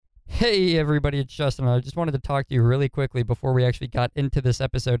Hey everybody, it's Justin. I just wanted to talk to you really quickly before we actually got into this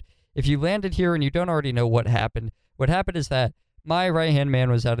episode. If you landed here and you don't already know what happened is that my right-hand man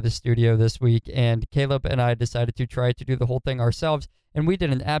was out of the studio this week, and Caleb and I decided to try to do the whole thing ourselves, and we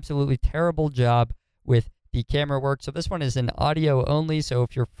did an absolutely terrible job with the camera work. So this one is in audio only, so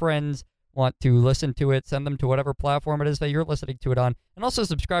if your friends want to listen to it, send them to whatever platform it is that you're listening to it on, and also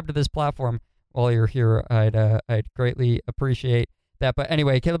subscribe to this platform while you're here. I'd greatly appreciate that. But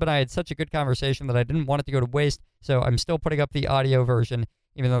anyway, Caleb and I had such a good conversation that I didn't want it to go to waste, so I'm still putting up the audio version,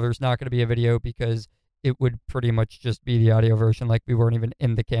 even though there's not going to be a video, because it would pretty much just be the audio version, like we weren't even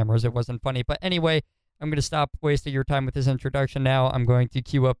in the cameras. It wasn't funny. But anyway, I'm going to stop wasting your time with this introduction now. I'm going to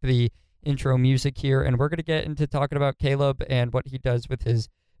cue up the intro music here, and we're going to get into talking about Caleb and what he does with his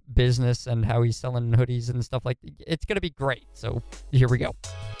business and how he's selling hoodies and stuff like that. It's going to be great. So here we go.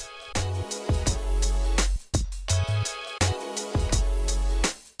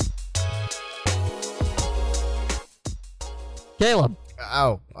 Caleb.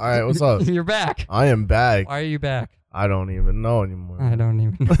 Ow. All right, what's up? You're back. I am back. Why are you back? I don't even know anymore. I don't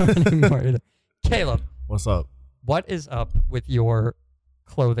even know anymore either. Caleb. What's up? What is up with your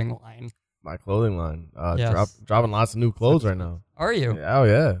clothing line? My clothing line. Yes. Dropping lots of new clothes right now. Are you? Yeah, oh,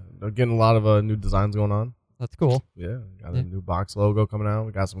 yeah. They're getting a lot of new designs going on. That's cool. Yeah. Got a new box logo coming out.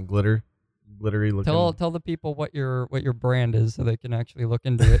 We got some glittery looking. Tell the people what your brand is so they can actually look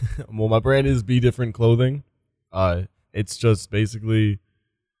into it. Well, my brand is Be Different Clothing. It's just basically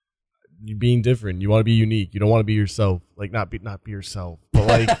you being different. You want to be unique. You don't want to be yourself. Like not be yourself, but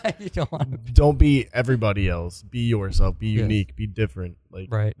like You don't want to be. don't be everybody else. Be yourself. Be Yes. unique. Be different. Like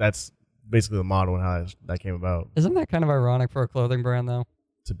Right. that's basically the motto and how that came about. Isn't that kind of ironic for a clothing brand though?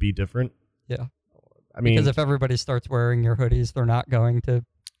 To be different. Yeah. I mean, Because if everybody starts wearing your hoodies, they're not going to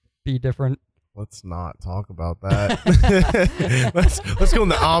be different. let's not talk about that. let's go in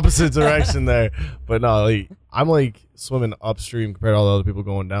the opposite direction there. But no, like I'm like swimming upstream compared to all the other people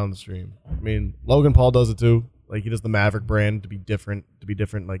going downstream. I mean, Logan Paul does it too. Like he does the Maverick brand to be different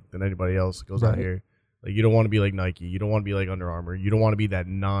like than anybody else that goes out Right. here. Like you don't want to be like Nike. You don't want to be like Under Armour. You don't want to be that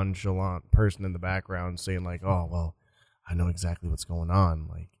nonchalant person in the background saying like, oh well, I know exactly what's going on.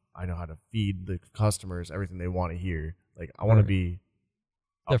 Like I know how to feed the customers everything they want to hear. Like I want to Right. be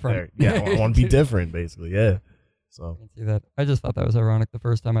up Different. there. Yeah, I want to be different, basically. Yeah. So I can see that. I just thought that was ironic the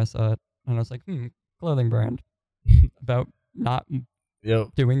first time I saw it, and I was like, clothing brand about not Yep.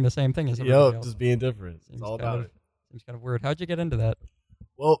 doing the same thing as everybody else. Just being different. Seems It's all kind about of- it. Seems kind of weird. How'd you get into that?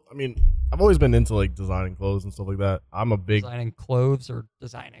 Well, I mean, I've always been into like designing clothes and stuff like that. I'm a big Designing clothes or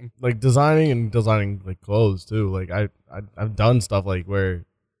designing? like designing like clothes too. Like I've done stuff like where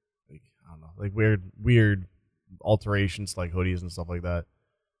like I don't know, like weird alterations to, like hoodies and stuff like that.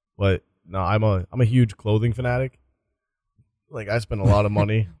 But no, I'm a huge clothing fanatic. Like I spend a lot of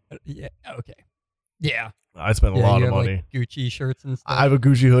money. Yeah. Okay. Yeah. I spend a Yeah, lot you of have, money. like, Gucci shirts and stuff. I have a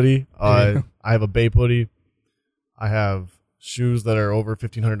Gucci hoodie. There you I have a Bape hoodie. I have shoes that are over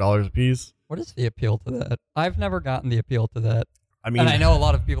 $1,500 a piece. What is the appeal to that? I've never gotten the appeal to that. I mean, And I know a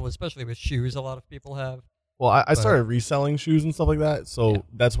lot of people, especially with shoes, a lot of people have. well, I but- started reselling shoes and stuff like that. So Yeah.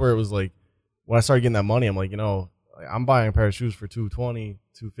 that's where it was like, when I started getting that money, I'm like, like, I'm buying a pair of shoes for $220,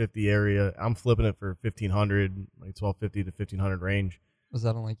 $250 area. I'm flipping it for $1,500, like $1,250 to $1,500 range. Was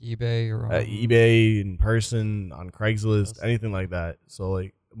that on like eBay or on eBay, in person, on Craigslist, Yes. anything like that. So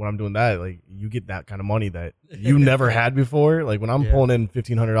like when I'm doing that, like you get that kind of money that you never had before. Like when I'm Yeah. pulling in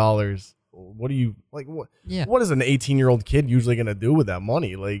 $1,500, what do you like? Yeah. What is an 18-year-old kid usually gonna do with that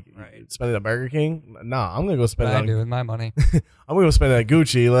money? Like Right. spend it at Burger King? Nah, I'm gonna go spend What it I on. do with my money. I'm gonna go spend it at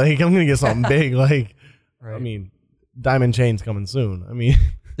Gucci. Like I'm gonna get something big. Like Right. I mean, diamond chains coming soon. I mean,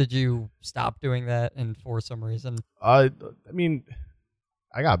 Did you stop doing that and for some reason? I mean,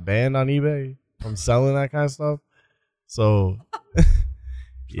 I got banned on eBay from selling that kind of stuff. So For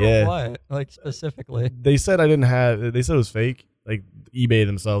yeah. What? Like specifically? They said I didn't have. They said it was fake. Like eBay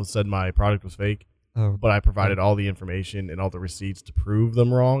themselves said my product was fake, Oh, but I provided all the information and all the receipts to prove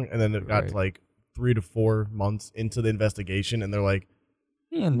them wrong. And then it got Right. to like 3 to 4 months into the investigation, and they're like,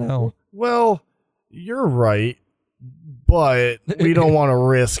 yeah, no. "Well, you're right, but we don't want to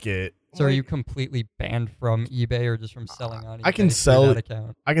risk it." So are Like, you completely banned from eBay or just from selling on eBay? I can through sell that it-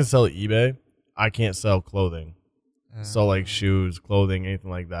 account. I can sell eBay. I can't sell clothing. So like Uh, shoes, clothing, anything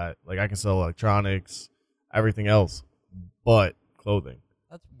like that. Like I can sell electronics, everything else, but clothing.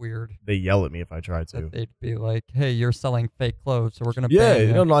 That's weird. They yell at me if I try to. That they'd be like, "Hey, you're selling fake clothes, so we're gonna Yeah, ban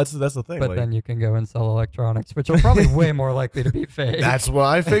you." no, that's the thing. But like, then you can go and sell electronics, which are probably way more likely to be fake. that's what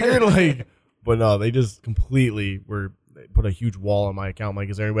I figured. Like, but no, they just completely they put a huge wall on my account. I'm like,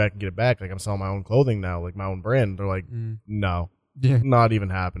 is there any way I can get it back? Like, I'm selling my own clothing now, like my own brand. They're like, Mm. no, Yeah. not even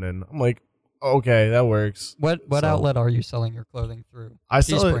happening. I'm like, okay, that works. What So, outlet are you selling your clothing through? I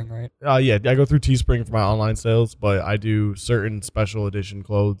sell it. Teespring, right? Yeah, I go through Teespring for my online sales, but I do certain special edition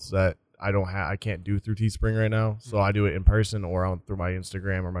clothes that I can't do through Teespring right now. So I do it in person or through my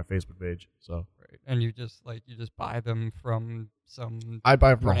Instagram or my Facebook page. So Right. And you just buy them from some. I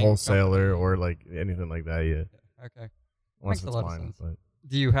buy from a running wholesaler company. or like anything like that. Yeah, Okay. unless Makes a it's lot of mine. sense. But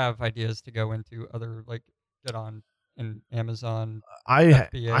Do you have ideas to go into other get on in Amazon? I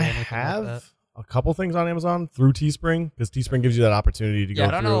FBA, I anything like have that? a couple things on Amazon through Teespring because Teespring gives you that opportunity to Yeah, go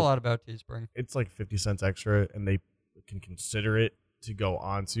I don't through. know a lot about Teespring. It's like 50 cents extra, and they can consider it to go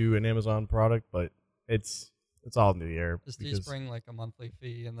onto an Amazon product, but it's all in the air. Is because- Teespring like a monthly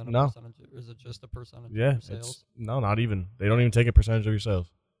fee and then a No. percentage? Or is it just a percentage Yeah, of your it's sales? no, not even. They don't even take a percentage of your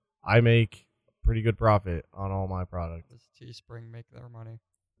sales. I make pretty good profit on all my product. Does Teespring make their money?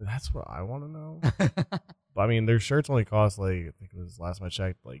 That's what I want to know. But I mean, their shirts only cost like I think it was last time I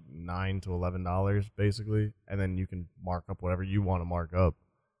checked like $9 to $11 basically, and then you can mark up whatever you want to mark up.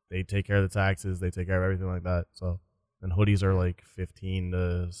 They take care of the taxes. They take care of everything like that. So, and hoodies are like 15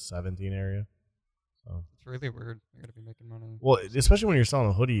 to 17 area. So It's really weird. You're gonna be making money. well, especially when you're selling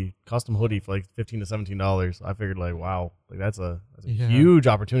a hoodie, custom hoodie for like $15 to $17. I figured like, wow, like that's a Yeah. huge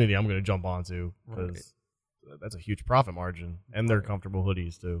opportunity I'm gonna jump onto because Right. that's a huge profit margin, and they're Right. comfortable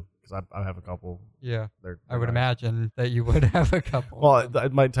hoodies too. Because I have a couple. Yeah, They're I would nice. imagine that you would have a couple. Well, of them. I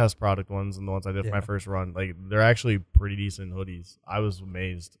might test product ones, and the ones I did for my Yeah. first run, like they're actually pretty decent hoodies. I was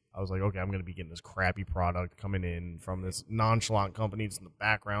amazed. I was like, okay, I'm gonna be getting this crappy product coming in from this nonchalant company that's in the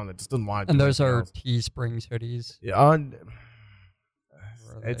background that just doesn't want to. And do those anything are else. Teesprings hoodies. Yeah, Or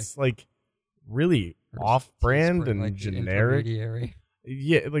are they? it's like really Or is off-brand Teespring and like the generic. intermediary?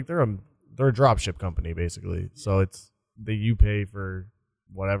 Yeah, like they're a drop ship company basically. So it's you pay for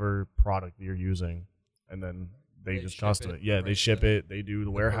whatever product you're using, and then they just ship custom it it. Yeah, they right ship to it. They do the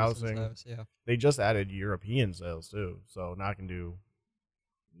The person's warehousing. house, yeah. They just added European sales too, so now I can do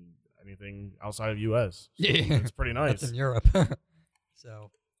anything outside of U.S. So Yeah. it's pretty nice. That's in Europe.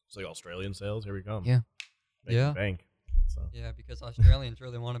 So It's like Australian sales. Here we come. Yeah. Making Yeah. bank. So yeah, because Australians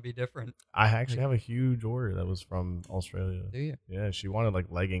really want to be different. I actually have a huge order that was from Australia. Do you? Yeah, she wanted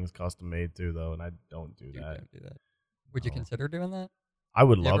like leggings custom made too, though, and I don't do You that. don't do that. Would you No. consider doing that? I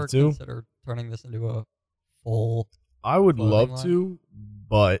would You ever love to. consider turning this into a full? I would clothing love line? to,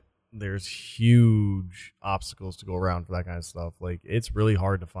 but there's huge obstacles to go around for that kind of stuff. Like it's really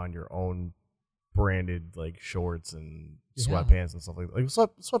hard to find your own branded like shorts and Yeah. sweatpants and stuff like that. Like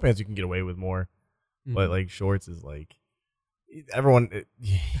sweatpants you can get away with more, but Mhm. like shorts is like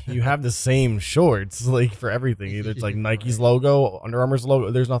you have the same shorts like for everything. Either it's like Nike's Right. logo, Under Armour's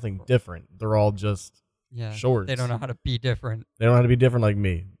logo. There's nothing different. They're all just yeah, shorts. they don't know how to be different. They don't have to be different like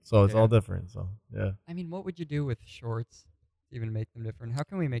me. So it's Yeah. all different. So yeah. I mean, what would you do with shorts to even make them different? How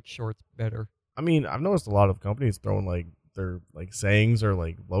can we make shorts better? I mean, I've noticed a lot of companies throwing like their like sayings or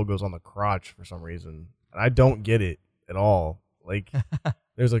like logos on the crotch for some reason. And I don't get it at all. Like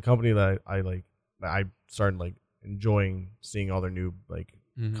there's a company that I started like enjoying seeing all their new like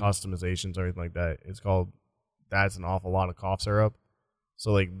Mhm. customizations, everything like that. It's called That's an Awful Lot of Cough Syrup.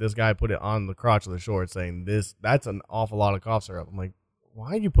 So like this guy put it on the crotch of the shorts saying that's an awful lot of cough syrup. I'm like,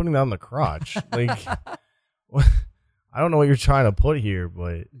 why are you putting that on the crotch? Like I don't know what you're trying to put here,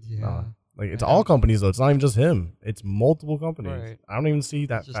 but Yeah. like it's I all know. companies though. It's not even just him. It's multiple companies. Right. I don't even see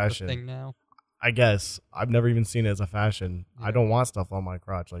that It's just fashion. the thing now. I guess I've never even seen it as a fashion. Yeah. I don't want stuff on my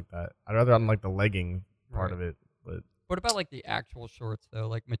crotch like that. I'd rather on like the legging part Right. of it. But What about like the actual shorts though?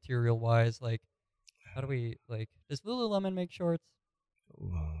 Like material wise, like how do we like? Does Lululemon make shorts?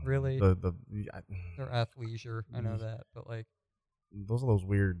 Really? They're athleisure. I know that, but like those are those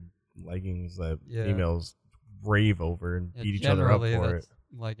weird leggings that Yeah. females rave over and yeah, beat each other up generally for it. that's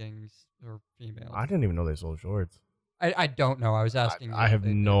leggings or females. I didn't even know they sold shorts. I don't know. I was asking. I you if have they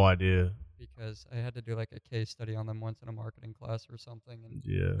did, no idea. because I had to do like a case study on them once in a marketing class or something, and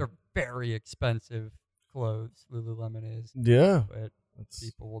Yeah. they're very expensive clothes. Lululemon is, Yeah. but That's,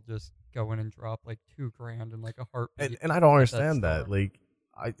 people will just go in and drop like $2,000 in like a heartbeat. and I don't that understand that. store. Like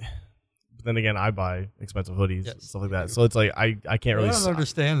but then again, I buy expensive hoodies and Yes, stuff like you that. do. So it's like I can't I really don't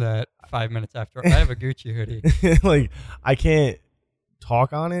understand that. 5 minutes after I have a Gucci hoodie. like I can't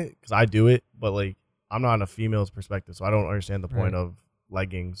talk on it because I do it, but like I'm not in a female's perspective, so I don't understand the point Right. of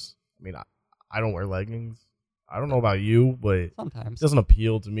leggings. I mean, I don't wear leggings. I don't know about you, but it Sometimes. doesn't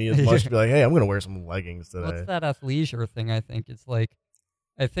appeal to me as much to be like, hey, I'm gonna wear some leggings today. What's that athleisure thing? I think it's like,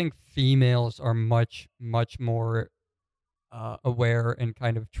 I think females are much more aware and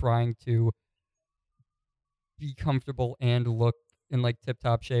kind of trying to be comfortable and look in like tip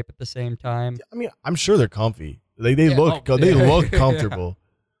top shape at the same time. I mean, I'm sure they're comfy. They Yeah, look oh, they yeah. look comfortable,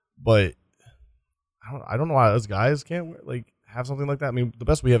 but I don't know why us guys can't have something like that. I mean, the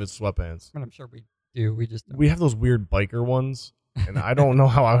best we have is sweatpants. I mean, I'm sure we do. We just don't. We have those weird biker ones, and I don't know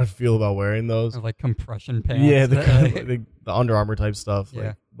how I would feel about wearing those. Have, like compression pants. Yeah, that, the Under Armour type stuff. Yeah.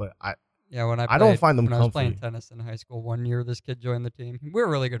 Like, but yeah. When I don't find them when I was playing comfy. tennis in high school, one year this kid joined the team. We were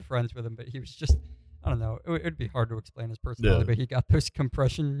really good friends with him, but he was just, I don't know. It'd be hard to explain his personality, Yeah. but he got those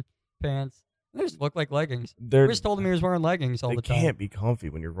compression pants. They just look like leggings. We They're just told him he was wearing leggings all they the time. can't be comfy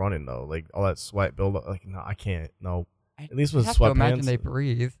when you're running though. Like all that sweat build up. Like no, I can't. No, at least I with have to imagine sweatpants, they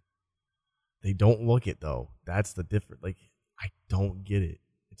breathe. they don't look it though. That's the difference. Like I don't get it.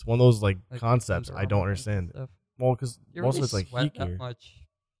 It's one of those like concepts Under I don't Armour pants and understand. stuff. Well, because You most really of it's like sweat heat that gear. much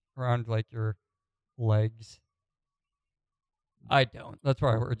around like your legs. I don't. That's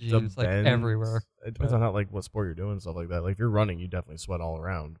why I wear The jeans like bends, everywhere. It depends on how like what sport you're doing and stuff like that. Like if you're running, you definitely sweat all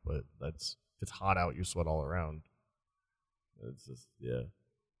around. But if it's hot out, you sweat all around. It's just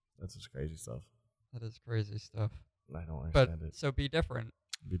that's just crazy stuff. That is crazy stuff. I don't But understand it. so be different.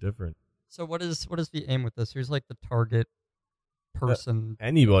 Be different. So what is the aim with this? Who's like the target person?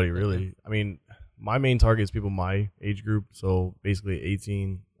 Anybody Yeah. really. I mean, my main target is people my age group. So basically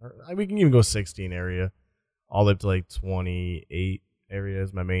 18, or we can even go 16 area, all the way up to like 28 area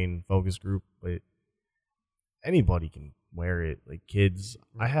is my main focus group. But anybody can wear it. Like kids,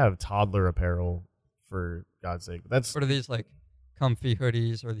 I have toddler apparel for God's sake. That's What are these like comfy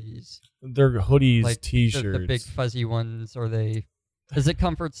hoodies or these they're hoodies, like t-shirts. the big fuzzy ones? Or they? Is it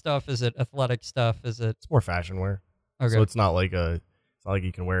comfort stuff? Is it athletic stuff? Is it It's more fashion wear. okay? So it's not like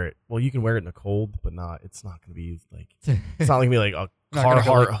you can wear it. Well, you can wear it in the cold, but it's not going to be like it's not like gonna be like a Not gonna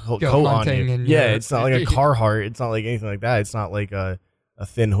go, Carhartt like, go coat on hunting you. and Yeah, you're- it's not like a Carhartt. It's not like anything like that. It's not like a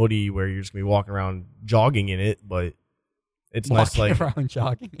thin hoodie where you're just gonna be walking around jogging in it. But it's nice, walking like around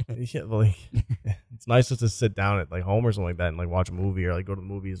jogging. yeah, like it's nice just to sit down at like home or something like that and like watch a movie or like go to the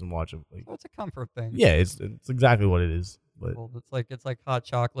movies and watch it. Like So it's a comfort thing. yeah, it's exactly what it is. But Well, it's like hot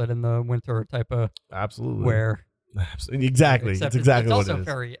chocolate in the winter type of absolutely, wear. exactly, Except it's exactly it's what also it is.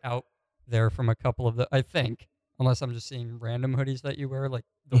 very out there from a couple of the. I think, unless I'm just seeing random hoodies that you wear, like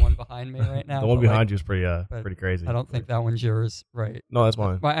the one behind me right now. The one but, like, behind you is pretty but pretty crazy. I don't think that one's yours, right? No, that's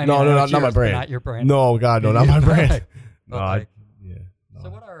mine. Well, I mean, no, I know not it's my yours, but brand. Not your brand. No, God, no, not my brand. But, No, like, yeah. No. So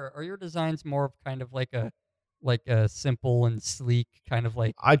what are your designs more of kind of like a simple and sleek kind of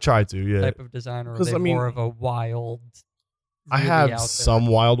like I try to, yeah. type of design, or are 'Cause, they I mean, more of a wild? I really have out there? some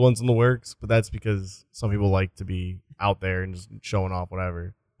wild ones in the works, but that's because some people like to be out there and just showing off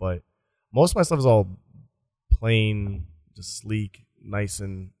whatever. But most of my stuff is all plain, just sleek, nice,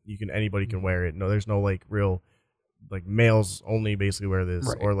 and anybody can wear it. No, there's no like real like males only basically wear this,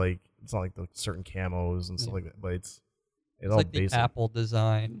 Right. or like it's not like the certain camos and stuff Yeah. like that. But it's It's all like the basic. Apple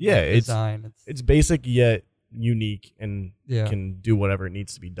design. Yeah, like, it's- design. It's basic yet unique and Yeah. can do whatever it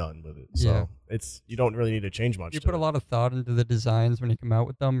needs to be done with it. So Yeah. you don't really need to change much. Do you to put a it. lot of thought into the designs when you come out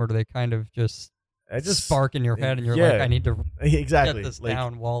with them, or do they kind of just I just spark in your head and you're yeah. like, I need to exactly get this like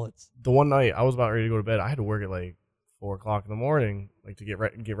down while it's the one night I was about ready to go to bed. I had to work at like 4:00 in the morning, like to get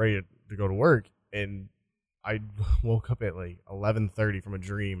ready to go to work, and I woke up at like 11:30 from a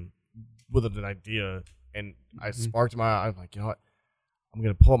dream with an idea, and I Mhm. sparked my eye. I'm like, you know what? I'm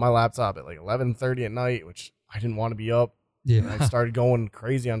gonna pull up my laptop at like 11:30 at night, which I didn't want to be up. And I started going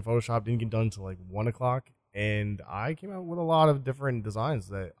crazy on Photoshop. Didn't get done until like 1:00, and I came out with a lot of different designs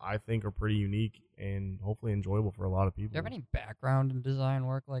that I think are pretty unique and hopefully enjoyable for a lot of people. Do you have any background in design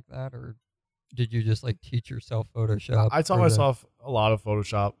work like that, or did you just like teach yourself Photoshop? I taught for the- myself a lot of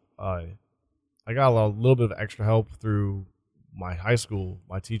Photoshop. I got a little bit of extra help through my high school.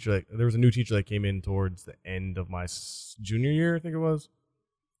 My teacher, there was a new teacher that came in towards the end of my junior year, I think it was,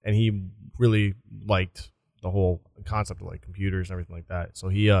 and he really liked the whole concept of like computers and everything like that. So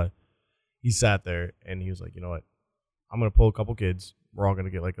he sat there and he was like, you know what, I'm gonna pull a couple kids. We're all gonna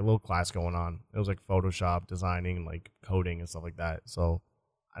get like a little class going on. It was like Photoshop, designing, and like coding and stuff like that. So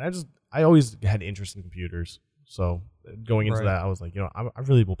I always had interest in computers. So going into Right. that, I was like, you know, I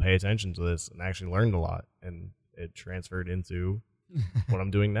really will pay attention to this, and actually learned a lot, and it transferred into what I'm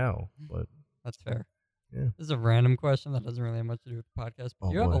doing now. But That's fair. Yeah. This is a random question that doesn't really have much to do with the podcast, but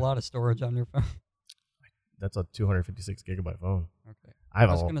Oh, you have a boy. lot of storage on your phone. that's a 256 gigabyte phone. Okay. I have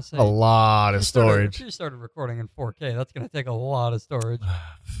I was gonna say, a lot of storage. If you started recording in 4K, that's going to take a lot of storage.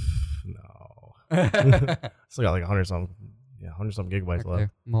 No, Okay. still got like 100 something gigabytes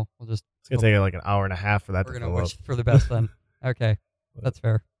left. Well, we'll just It's gonna take like an hour and a half for that we're to gonna fill up. wish for the best then. Okay, But- that's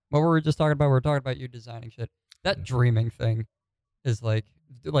fair. What were we just talking about? We were talking about you designing shit. That Yeah. dreaming thing is like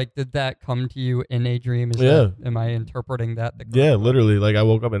did that come to you in a dream? Is Yeah. Am I interpreting that? Yeah, literally. Like I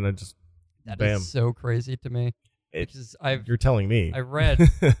woke up and I just That is bam. so crazy to me. Because You're telling me. I read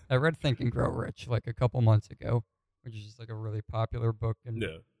Think and Grow Rich like a couple months ago, which is just like a really popular book in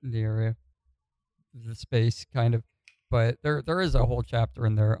the area, the space kind of. But there is a whole chapter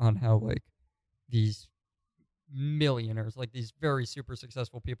in there on how like these millionaires, like these very super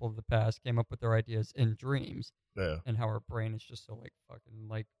successful people of the past, came up with their ideas in dreams. Yeah. And how our brain is just so like fucking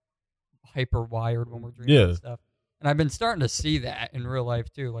like hyper wired when we're dreaming and stuff. And I've been starting to see that in real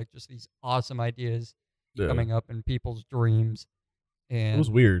life too, like just these awesome ideas coming up in people's dreams, and it was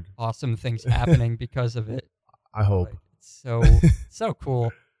weird. Awesome things happening because of it. I hope. Like, so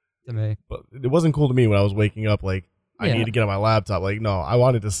cool to me. But it wasn't cool to me when I was waking up. Like I need to get on my laptop. Like no, I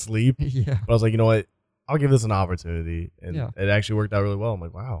wanted to sleep. Yeah. But I was like, you know what? I'll give this an opportunity, and it actually worked out really well. I'm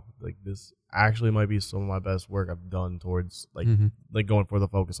like, wow, like this actually might be some of my best work I've done towards like like going for the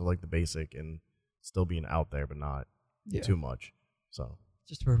focus of like the basic and still being out there, but not too much. So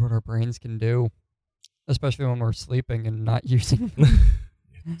just about what our brains can do, especially when we're sleeping and not using them.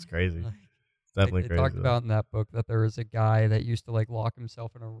 It's crazy. It's definitely crazy. They talked about in that book that there was a guy that used to like lock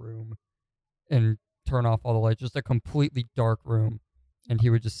himself in a room and turn off all the lights, just a completely dark room. And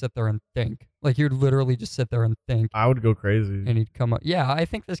he would just sit there and think. Like, he would literally just sit there and think. I would go crazy. And he'd come up. Yeah, I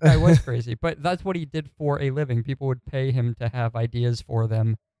think this guy was crazy. But that's what he did for a living. People would pay him to have ideas for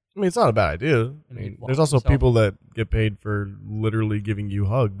them. I mean, it's not a bad idea. I mean, there's also people that get paid for literally giving you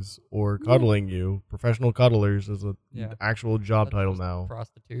hugs or cuddling you. Professional cuddlers is an actual job title now.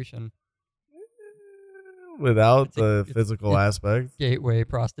 Prostitution. Without the physical aspect. Gateway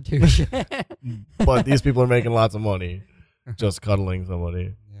prostitution. But these people are making lots of money. Just cuddling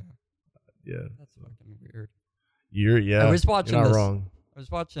somebody. Yeah. That's fucking weird. I was watching you're not wrong. I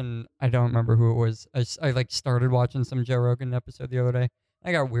was watching, I don't remember who it was. I like started watching some Joe Rogan episode the other day.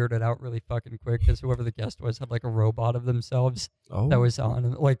 I got weirded out really fucking quick because whoever the guest was had like a robot of themselves that was on,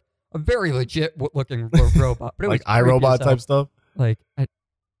 and like a very legit looking robot. But it like was iRobot type stuff? Like,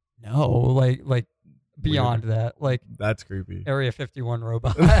 like beyond that. Like, that's creepy. Area 51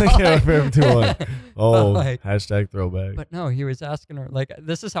 robot. Area 51. Oh, like, hashtag throwback. But no, he was asking her, like,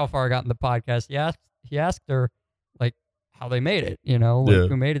 this is how far I got in the podcast. He asked her, like, how they made it, you know, like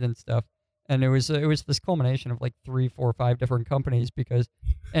who made it and stuff. And it was this culmination of like 3, 4, 5 different companies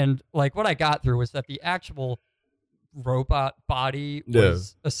and like what I got through was that the actual robot body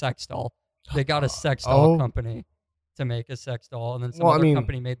was a sex doll. They got a sex doll company to make a sex doll, and then some other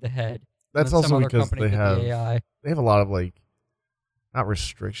company made the head. That's also because they have a lot of like, not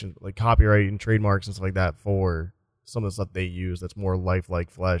restrictions, but like copyright and trademarks and stuff like that for some of the stuff they use that's more lifelike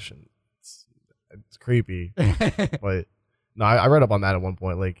flesh, and it's creepy. But no, I read up on that at one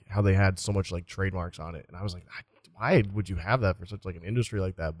point, like how they had so much like trademarks on it, and I was like, why would you have that for such like an industry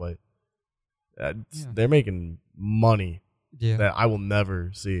like that? But they're making money that I will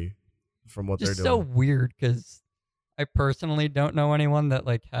never see from what they're doing. It's so weird because I personally don't know anyone that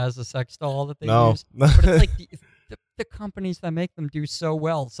like has a sex doll that they use. But it's like the companies that make them do so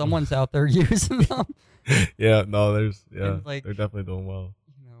well. Someone's out there using them. They're definitely doing well.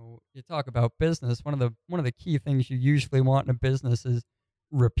 You know, you talk about business. One of the key things you usually want in a business is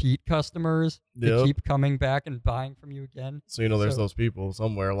repeat customers to keep coming back and buying from you again. So there's those people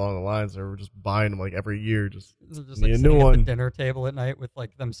somewhere along the lines that are just buying them like every year, just like a new one. At the dinner table at night with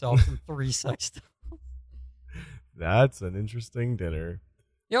like themselves and 3 sex dolls. That's an interesting dinner.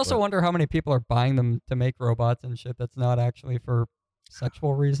 You also wonder how many people are buying them to make robots and shit that's not actually for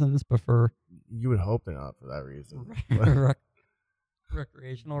sexual reasons, but for... You would hope they're not for that reason.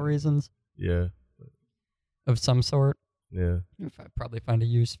 Recreational reasons. Yeah. Of some sort. Yeah. You'd probably find a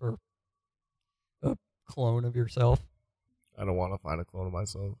use for a clone of yourself. I don't want to find a clone of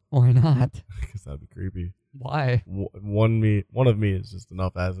myself. Why not? Because that'd be creepy. Why? One of me is just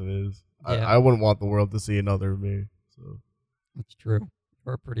enough as it is. Yeah. I wouldn't want the world to see another of me. So that's true.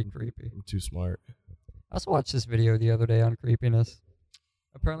 You're pretty creepy. I'm too smart. I also watched this video the other day on creepiness.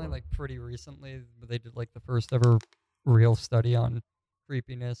 Apparently, like pretty recently, they did like the first ever real study on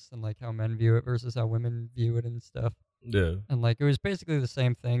creepiness and like how men view it versus how women view it and stuff. Yeah. And like it was basically the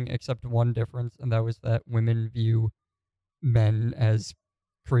same thing except one difference, and that was that women view men as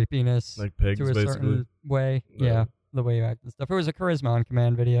creepiness, like pigs, to a basically. Certain way. Yeah, the way you act and stuff. It was a Charisma on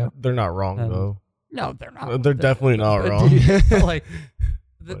Command video. They're not wrong though. No, they're not. They're definitely not wrong. Like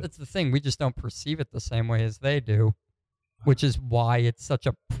that's the thing. We just don't perceive it the same way as they do, which is why it's such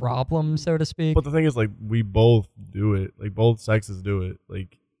a problem, so to speak. But the thing is, like, we both do it. Like, both sexes do it.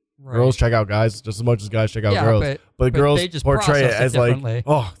 Like, girls check out guys just as much as guys check out girls. But girls portray it as like,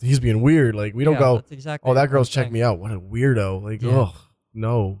 oh, he's being weird. Like, we don't go, oh, that girl's checked me out. What a weirdo. Like, oh,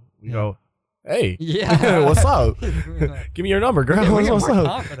 no. We go, hey, what's up? Give me your number, girl. Yeah, what's more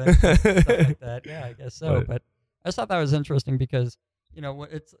up? Confidence, stuff like that. Yeah, I guess so. But I just thought that was interesting because, you know,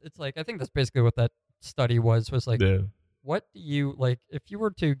 it's like, I think that's basically what that study was like, Yeah. what do you, like, if you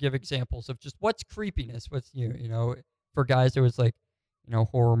were to give examples of just what's creepiness, what's, you know, for guys, it was like, you know,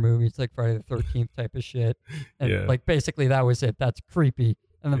 horror movies, like Friday the 13th type of shit. And Yeah. like, basically that was it. That's creepy.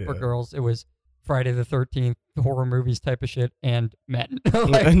 And then for Yeah. girls, it was Friday the 13th, horror movies type of shit, and men.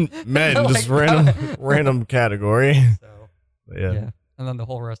 Like, And men, just like, random category. So, But yeah, And then the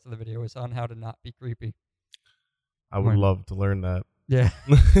whole rest of the video was on how to not be creepy. I would love to learn that. Yeah.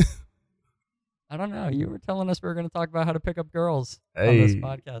 I don't know. You were telling us we were going to talk about how to pick up girls on Hey. this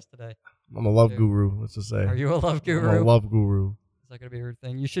podcast today. I'm a love Dude. guru. Let's just say. Are you a love I'm a guru? love guru. Is that going to be your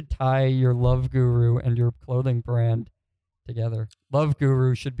thing? You should tie your love guru and your clothing brand together. Love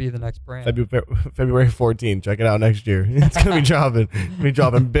guru should be the next brand. February 14th. Check it out next year. It's gonna be dropping. Be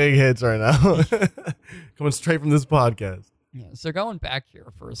dropping big hits right now. Coming straight from this podcast. Yeah. So going back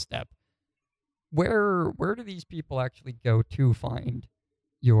here for a step, where do these people actually go to find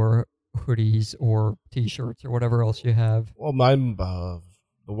your hoodies or T-shirts or whatever else you have? Well, the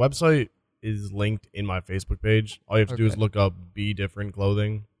website is linked in my Facebook page. All you have to do is Okay. look up Be Different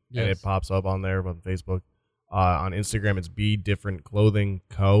Clothing, and Yes. it pops up on there on Facebook. On Instagram, it's Be Different Clothing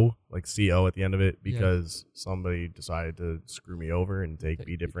Co., like CO at the end of it, because somebody decided to screw me over and take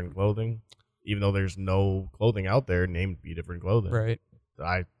Be Different Clothing, even though there's no clothing out there named Be Different Clothing. Right. That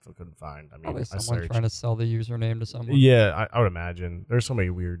I couldn't find. I mean, Probably I someone searched. trying to sell the username to someone. Yeah, I would imagine. There's so many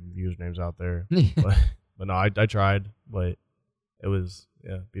weird usernames out there. But no, I tried, but it was,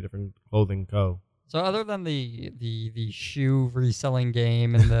 Be Different Clothing Co. So other than the shoe reselling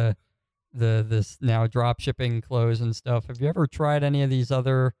game and the this now drop shipping clothes and stuff, have you ever tried any of these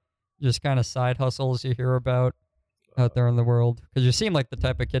other just kind of side hustles you hear about out there in the world? Because you seem like the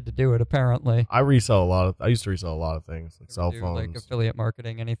type of kid to do it, apparently. I used to resell a lot of things, like cell Do, phones. like affiliate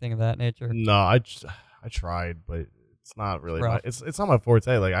marketing, anything of that nature. No, I tried, but it's not really rough. it's not my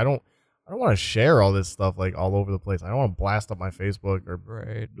forte. Like I don't want to share all this stuff like all over the place. I don't want to blast up my Facebook or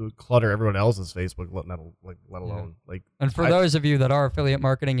Right. clutter everyone else's Facebook, let alone like. And for those of you that are affiliate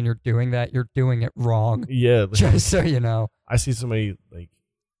marketing and you're doing that, you're doing it wrong. Yeah, Just so you know. I see so many like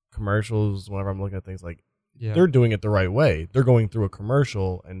commercials whenever I'm looking at things like Yeah. they're doing it the right way. They're going through a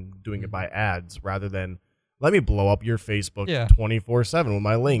commercial and doing it by ads rather than let me blow up your Facebook 24/7 with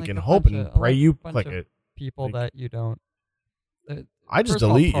my link Like and a hope bunch and of- pray you bunch click of it. People Like- that you don't. I just First of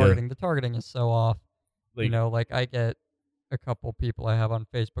all, delete targeting. The targeting is so off. Like, You know, like I get a couple people I have on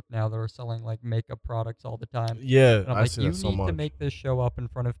Facebook now that are selling like makeup products all the time. yeah, And I'm I like, see you that so need to much. make this show up in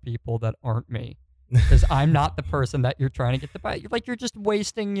front of people that aren't me, because I'm not the person that you're trying to get to buy. You're just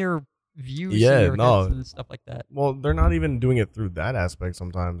wasting your views Yeah, and your no. hits and stuff like that. Well, they're not even doing it through that aspect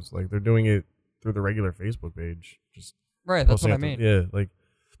sometimes. Like they're doing it through the regular Facebook page. Just Right, that's what I posting it mean. yeah, like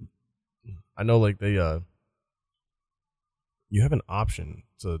I know like they you have an option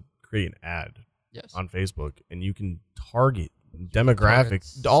to create an ad Yes. on Facebook and you can target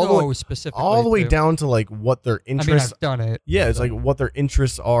demographics Target all the so way specifically all the way too. down to like what their I mean, interests I've done it. yeah, it's so- like what their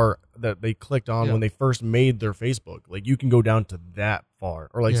interests are that they clicked on Yeah. when they first made their Facebook. Like you can go down to that far,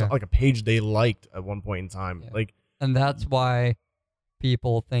 or like Yeah. like a page they liked at one point in time. Yeah. Like And that's why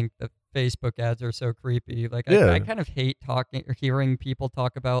people think that Facebook ads are so creepy. Like, Yeah. I kind of hate hearing people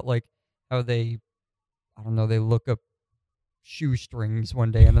talk about like how they, I don't know, they look up shoestrings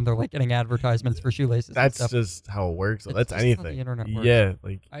one day and then they're like getting advertisements for shoelaces. that's and stuff. just how it works. It's That's just how anything. the internet works. Yeah,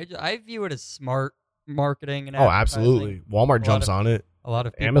 like I view it as smart marketing and oh, advertising. absolutely. Walmart jumps on it. A lot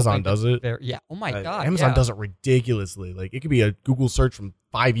of people Amazon think does it's it. very- yeah. Oh my god. Amazon yeah. does it ridiculously. Like it could be a Google search from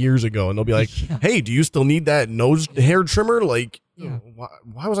 5 years ago, and they'll be like, Yeah. "Hey, do you still need that nose hair trimmer?" Like, Yeah.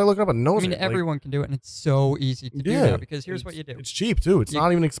 why was I looking up a nose? I mean, hair? Like, everyone can do it, and it's so easy to do yeah, now because here's what you do. It's cheap too. It's You-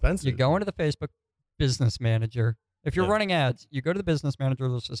 not even expensive. You go into the Facebook Business Manager. If you're Yeah. running ads, you go to the Business Manager.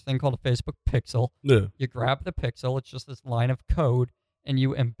 There's this thing called a Facebook Pixel. Yeah. You grab the pixel. It's just this line of code, and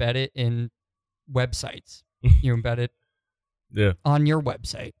you embed it in websites. You embed it Yeah. on your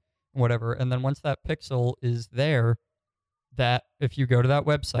website, whatever. And then once that pixel is there, that if you go to that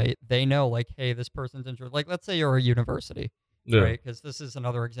website, they know like, hey, this person's interested. Like, let's say you're a university, Yeah. right? Because this is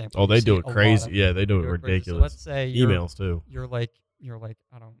another example. Oh, you they see do a it lot crazy. of. Yeah, they do it Do it crazy. So ridiculous. let's say you're, Emails too. You're like,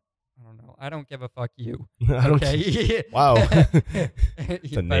 I don't know. I don't give a fuck you. I don't. Okay. Wow.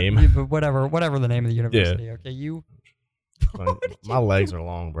 The name. But whatever the name of the university. Okay. You My legs are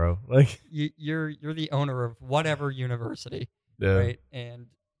long, bro. Like, you're the owner of whatever university, yeah. right? And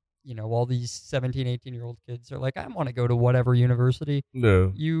you know, all these 17, 18-year-old kids are like, I want to go to whatever university.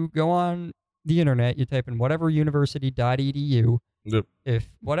 No. You go on the internet, you type in whateveruniversity.edu. Yep. If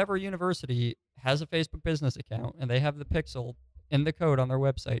whatever university has a Facebook business account and they have the pixel in the code on their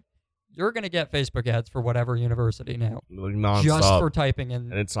website, you're going to get Facebook ads for whatever university now. Like nonstop. Just for typing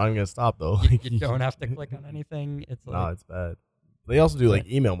in. And it's not even going to stop, though. You don't have to click on anything. It's like, no, it's bad. They also do like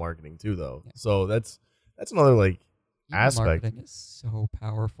email marketing too, though. Yeah. So that's another like aspect. Marketing is so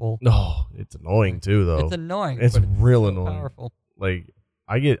powerful. No, it's annoying too, though. It's annoying. It's real annoying. Powerful. Like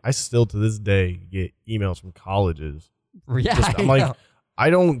I still to this day get emails from colleges. Yeah, I'm like, I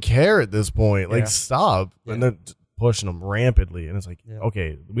don't care at this point. Like, Yeah. stop. Yeah. And then pushing them rampantly, and it's like, Yeah.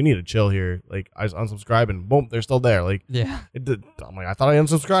 okay, we need to chill here. Like, I unsubscribe, and boom, they're still there. Like, yeah. I'm like, I thought I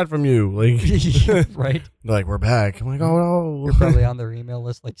unsubscribed from you. Like, Right. They're like, we're back. I'm like, oh no. You're probably on their email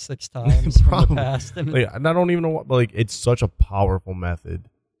list like 6 times from the Probably. past. And Like, and I don't even know what, but like, it's such a powerful method,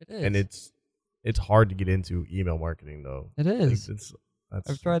 it is. and it's hard to get into email marketing though. It Like, is.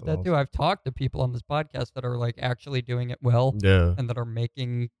 I've tried that too. I've talked to people on this podcast that are like actually doing it well Yeah. and that are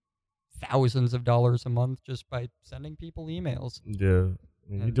making thousands of dollars a month just by sending people emails. Yeah. I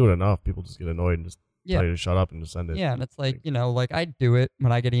mean, you And- do it enough, people just get annoyed and just tell you to shut up and just send it. Yeah, and it's like, like I do it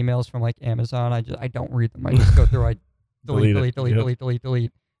when I get emails from like Amazon. I don't read them. I just go through. I delete.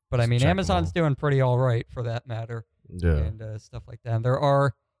 Yep. But I Just mean, check 'em Amazon's all. doing pretty all right for that matter, Yeah. and stuff like that. And there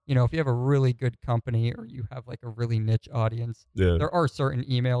are, if you have a really good company or you have like a really niche audience, Yeah. there are certain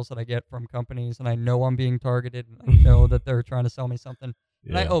emails that I get from companies, and I know I'm being targeted, and I know that they're trying to sell me something,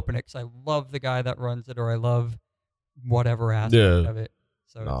 and I open it because I love the guy that runs it, or I love whatever aspect Yeah. of it.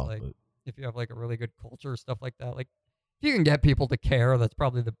 So No, it's like, but- if you have like a really good culture, stuff like that, like if you can get people to care, that's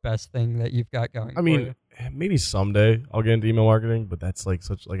probably the best thing that you've got going. I for mean, you. maybe someday I'll get into email marketing, but that's like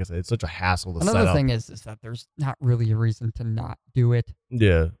like I said, it's such a hassle to set Another up. thing is that there's not really a reason to not do it,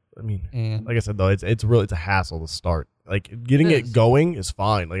 Yeah. I mean, and like I said though, it's a hassle to start. Like getting It it is. going is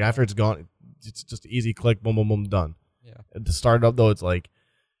fine. Like after it's gone, it's just an easy click, boom, boom, boom, done. yeah, And to start it up though, it's like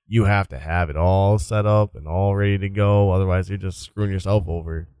you have to have it all set up and all ready to go. Otherwise, you're just screwing yourself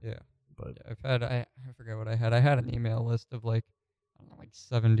over. yeah. But Yeah, I forget what I had. I had an email list of like, I don't know, like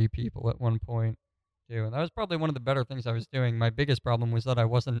 70 people at one point too, and that was probably one of the better things I was doing. My biggest problem was that I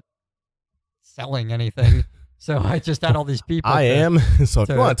wasn't selling anything, so I just had all these people. I am. So if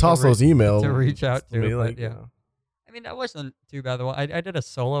you want to toss those emails to reach out to, me, but like, yeah. I mean, that wasn't too bad though. I did a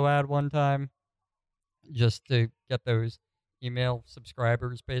solo ad one time, just to get those email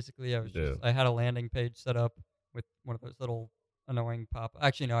subscribers. Basically, I had a landing page set up with one of those little annoying pop.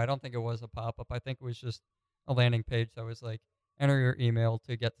 Actually, no, I don't think it was a pop up. I think it was just a landing page that was like, enter your email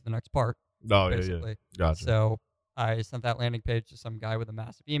to get to the next part. Oh yeah, basically. yeah. Gotcha. So I sent that landing page to some guy with a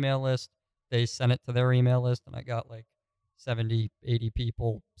massive email list. They sent it to their email list, and I got like 70, 80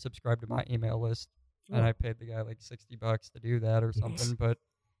 people subscribed to my email list. And I paid the guy like $60 to do that or something. But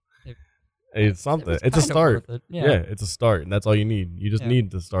It's something. was It's a kind of start. worth it. Yeah. Yeah. It's a start, and that's all you need. You just Yeah.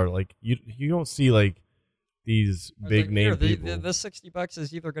 need to start. Like you don't see like these I was big like, name "Here, people. the $60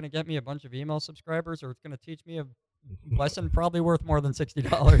 is either going to get me a bunch of email subscribers, or it's going to teach me a lesson probably worth more than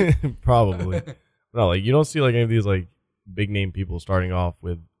 $60. Probably. No, like you don't see like any of these like big name people starting off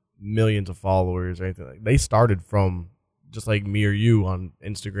with millions of followers or anything. Like they started from just like me or you on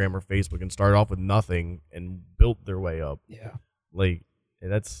Instagram or Facebook and started off with nothing and built their way up. Yeah. Like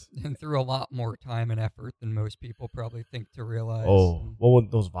that's And through a lot more time and effort than most people probably think to realize. what were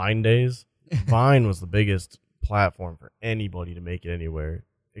those Vine days? Vine was the biggest platform for anybody to make it anywhere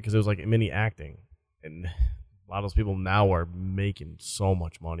because it was like mini acting, and a lot of those people now are making so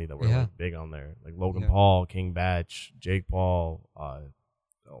much money that were Yeah. like big on there, like Logan Yeah. Paul, King Batch, Jake Paul, a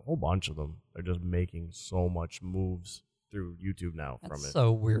whole bunch of them. They're just making so much moves through YouTube now from That's it.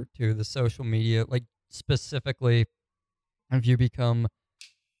 so weird too. The social media, like specifically, if you become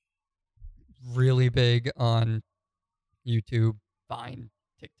really big on YouTube, Vine,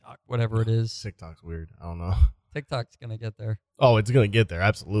 TikTok, whatever it is, TikTok's weird. I don't know. TikTok's gonna get there. Oh, it's gonna get there,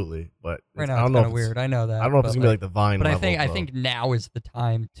 absolutely. But Right I now, don't it's know kind if of weird. I know that. I don't know if but, it's gonna be like the Vine. But I level, think though. now is the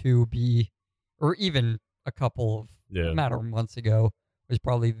time to be, or even a couple of Yeah. matter of months ago was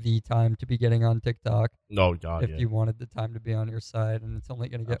probably the time to be getting on TikTok Oh God, if yeah. you wanted the time to be on your side, and it's only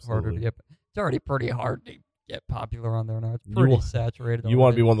going to get harder to Absolutely. get. It's already pretty hard to get popular on there now. It's You pretty wa- saturated. You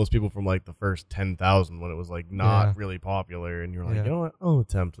want to be already. one of those people from like the first 10,000 when it was like not Yeah. really popular, and you're like, Yeah. you know what? I'll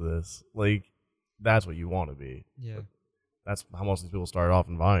attempt this. Like, that's what you want to be. Yeah, That's how most of these people started off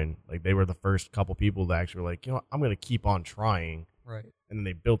in Vine. Like, they were the first couple people that actually were like, you know what? I'm gonna keep on trying, right. and then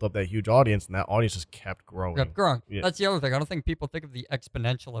they built up that huge audience, and that audience just kept growing. Kept growing. Yeah. That's the other thing. I don't think people think of the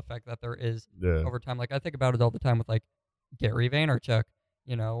exponential effect that there is Yeah, over time. Like I think about it all the time with like Gary Vaynerchuk.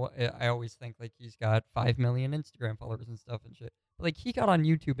 You know, I always think like he's got 5 million Instagram followers and stuff and shit. But like he got on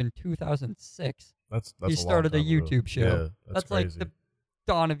YouTube in 2006. that's He a long started a time ago. YouTube show. Yeah, That's crazy. like the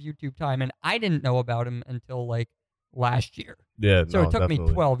dawn of YouTube time, and I didn't know about him until like last year. Yeah, So no, it took definitely.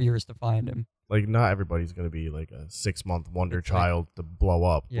 me 12 years to find him. Like, not everybody's gonna be like a 6-month wonder It's like- child to blow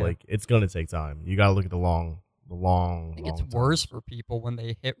up. Yeah. Like, it's gonna take time. You gotta look at the long. I think it's time. worse for people when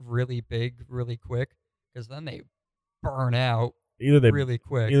they hit really big really quick, because then they burn out Either they really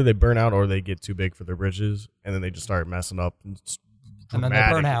quick. Either they burn out or they get too big for their britches, and then they just start messing up. And then they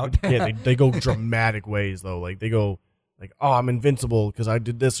burn out. Yeah, they go dramatic ways though. Like they go like, oh, I'm invincible because I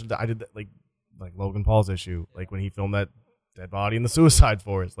did this or that. I did that. Like Logan Paul's issue. Like when he filmed that dead body in the Suicide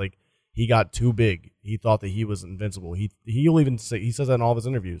Forest. Like he got too big. He thought that he was invincible. He'll even say, he says that in all of his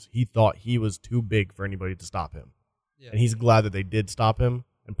interviews. He thought he was too big for anybody to stop him, and he's glad that they did stop him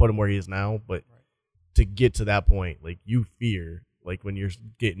and put him where he is now. But to get to that point, like you fear. Like when you're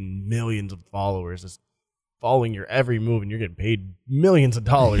getting millions of followers just following your every move and you're getting paid millions of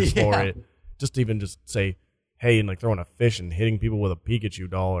dollars for it, just say, hey, and like throwing a fish and hitting people with a Pikachu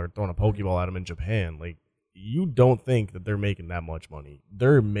doll or throwing a Pokeball at them in Japan, like you don't think that they're making that much money.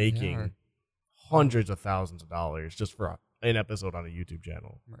 They're making hundreds of thousands of dollars just for an episode on a YouTube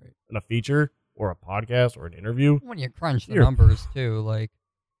channel. Right. And a feature or a podcast or an interview. When you crunch the numbers too, like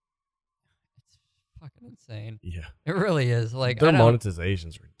fucking insane. Yeah. It really is. Like their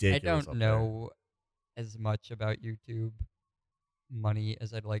monetization's ridiculous. I don't know as much about YouTube money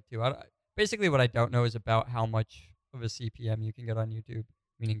as I'd like to. Basically, what I don't know is about how much of a CPM you can get on YouTube,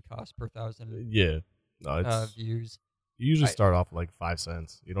 meaning cost per 1,000 no, views. You usually start off with like 5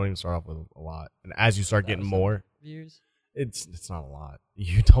 cents. You don't even start off with a lot. And as you start getting more views, it's not a lot.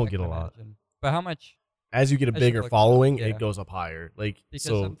 You don't get a lot. Imagine. But how much? As you get a bigger following, it goes up higher. Like because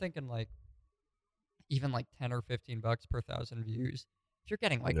so, I'm thinking like even like $10 or $15 per 1,000 views. If you're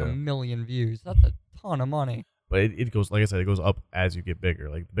getting like 1 million views, that's a ton of money. But it goes, like I said, it goes up as you get bigger.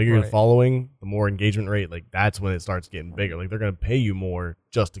 Like the bigger the following, the more engagement rate. Like that's when it starts getting bigger. Like they're gonna pay you more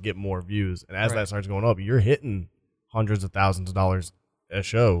just to get more views. And as that starts going up, you're hitting hundreds of thousands of dollars a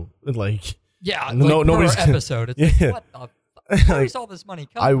show. Like nobody's per episode. It's like, what the where's all this money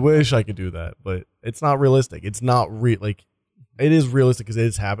coming? I wish I could do that, but it's not realistic. It's not real. Like it is realistic because it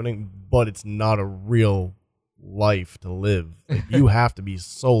is happening, but it's not a real life to live. Like, you have to be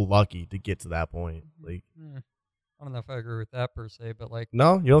so lucky to get to that point. Like I don't know if I agree with that per se, but like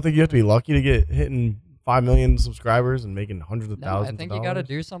no, you don't think you have to be lucky to get hitting 5 million subscribers and making hundreds of thousands? I think you got to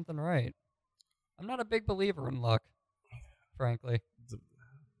do something right. I'm not a big believer in luck, frankly.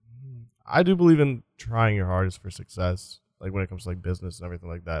 I do believe in trying your hardest for success, like when it comes to like business and everything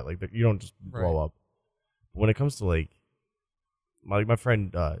like that. Like you don't just blow up. But when it comes to like my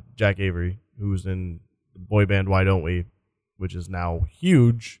friend Jack Avery, who's in the boy band Why Don't We, which is now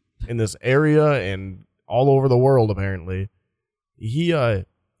huge in this area and all over the world apparently. He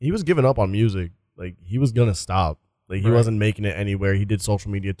was giving up on music. Like he was gonna stop. Like he wasn't making it anywhere. He did social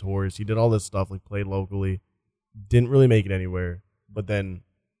media tours. He did all this stuff, like played locally. Didn't really make it anywhere. But then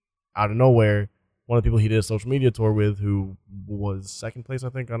out of nowhere, one of the people he did a social media tour with, who was second place, I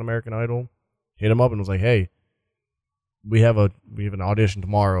think, on American Idol, hit him up and was like, hey, we have an audition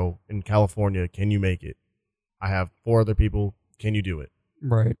tomorrow in California. Can you make it? I have 4 other people. Can you do it?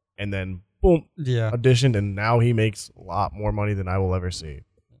 Right. And then boom, auditioned, and now he makes a lot more money than I will ever see.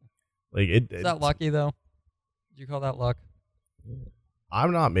 Like is that lucky though? Did you call that luck?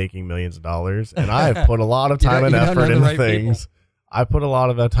 I'm not making millions of dollars, and I have put a lot of time and effort into things. I put a lot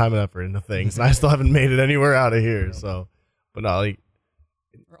of that time and effort into things, and I still haven't made it anywhere out of here. So, but no, like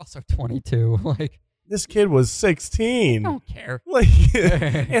we're also 22. Like this kid was 16. I don't care. Like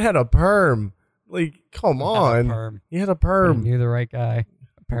it had a perm. Like come on, he had a perm. He knew the right guy.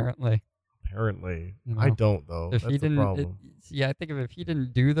 Apparently, I don't though. If That's he the didn't, problem. I think if he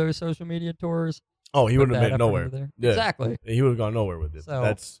didn't do those social media tours, he would have made nowhere. Yeah. Exactly. He would have gone nowhere with it.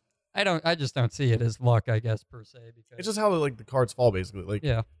 So I just don't see it as luck, I guess, per se. Because it's just how like the cards fall, basically. Like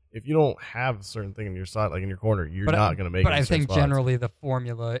if you don't have a certain thing in your side, like in your corner, you're not going to make it. But I think generally the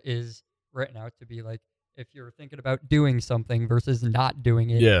formula is written out to be like, if you're thinking about doing something versus not doing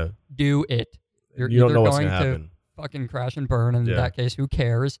it, do it. You're you don't know what's going going to happen. Fucking crash and burn. And in that case, who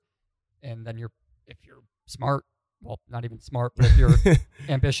cares? And then if you're smart, well, not even smart, but if you're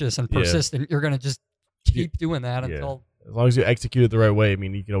ambitious and persistent, you're going to just keep doing that until. As long as you execute it the right way, I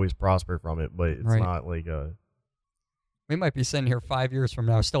mean, you can always prosper from it, but it's not like we might be sitting here 5 years from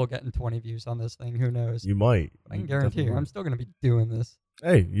now still getting 20 views on this thing. Who knows? You might. I can guarantee you, I'm still going to be doing this.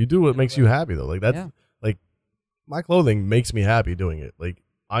 Hey, you do what makes you happy, though. Like, that's, like, my clothing makes me happy doing it. Like,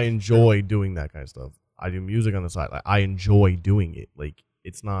 I enjoy doing that kind of stuff. I do music on the side. Like, I enjoy doing it. Like,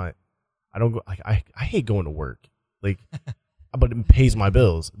 it's not, I don't go, I hate going to work. Like, but it pays my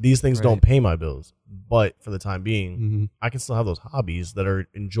bills. These things don't pay my bills. But for the time being, I can still have those hobbies that are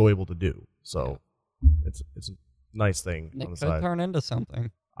enjoyable to do. So it's nice thing It on the could side. turn into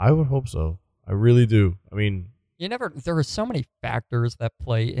something. I would hope so. I really do. I mean, There are so many factors that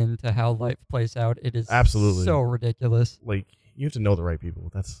play into how life plays out. It is Absolutely. so ridiculous. like you have to know the right people.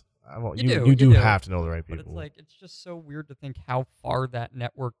 That's You do do. have to know the right But people. it's just so weird to think how far that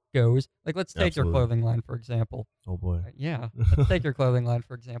network goes. Like, let's take your Absolutely. clothing line, for example. Oh boy. Yeah, let's take your clothing line,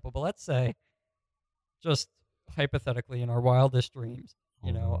 for example. But let's say, just hypothetically, in our wildest dreams, Oh,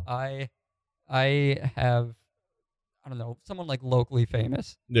 no. I have, I don't know, someone like locally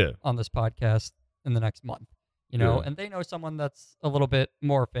famous Yeah. on this podcast in the next month, Yeah. and they know someone that's a little bit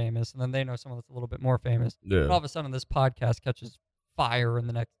more famous, and then they know someone that's a little bit more famous. Yeah. And all of a sudden, this podcast catches fire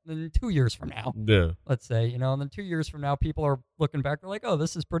in 2 years from now, Yeah. let's say, and then 2 years from now, people are looking back, they're like, oh,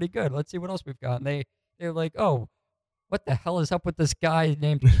 this is pretty good. Let's see what else we've got. And they're like, oh, what the hell is up with this guy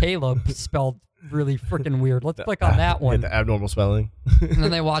named Caleb spelled really freaking weird? Let's click on that one. The abnormal spelling. And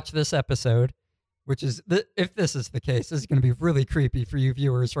then they watch this episode, which is, if this is the case, this is going to be really creepy for you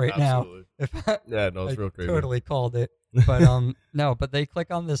viewers right Absolutely. now. Yeah, no, it's I real creepy. totally called it. But no, but they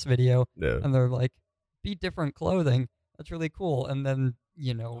click on this video Yeah. and they're like, be different clothing. That's really cool. And then,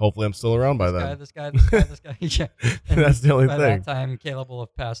 Hopefully I'm still around by then. this guy. Yeah. And That's the only by thing. that time, Caleb will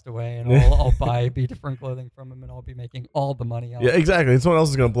have passed away, and I'll buy Be Different clothing from him, and I'll be making all the money on Yeah, it. exactly. Someone else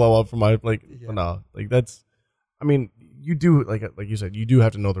is gonna blow up from my Yeah. no. That's I mean, you do like you said, you do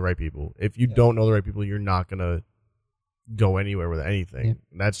have to know the right people. If you don't know the right people, you're not gonna go anywhere with anything. Yeah.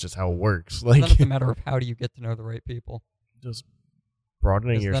 And that's just how it works. Then Like it's a matter of how do you get to know the right people. just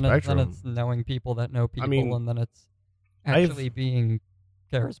broadening 'Cause your then spectrum. it's knowing people that know people, mean, and then it's I've- actually being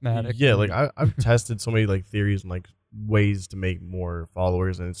charismatic. Yeah, and- like I've tested so many like theories and like ways to make more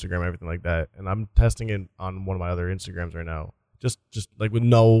followers on Instagram and everything like that. And I'm testing it on one of my other Instagrams right now. Just like with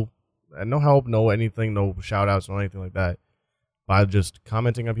no help, no anything, no shout outs, no anything like that. By just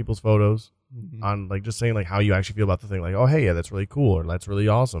commenting on people's photos, Mhm. on like just saying like how you actually feel about the thing, like, oh hey, yeah, that's really cool, or that's really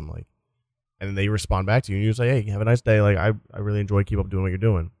awesome. Like, and then they respond back to you and you say, hey, have a nice day. Like I really enjoy, keep up doing what you're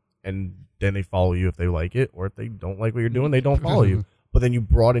doing. And then they follow you if they like it, or if they don't like what you're doing, they don't follow you. But then you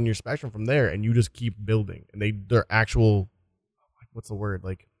broaden your spectrum from there, and you just keep building. And they're actual, what's the word?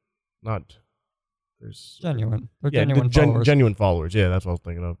 Like, not there's Genuine. They're yeah, genuine followers. genuine followers. Yeah, that's what I was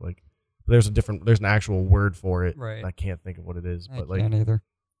thinking of. Like, there's an actual word for it. Right. I can't think of what it is, I but like can't either.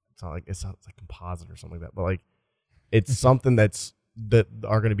 it's not like composite or something like that. But like, it's something that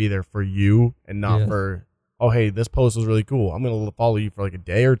are going to be there for you and not Yes. for. Oh, hey, this post was really cool. I'm going to follow you for like a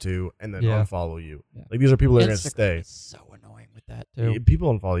day or two and then Yeah. unfollow you. Yeah. Like, these are people that are going to Instagram stay. is so annoying with that too.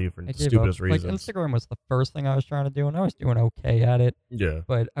 People unfollow you for I gave stupidest up. Like, reasons. Instagram was the first thing I was trying to do, and I was doing okay at it. Yeah,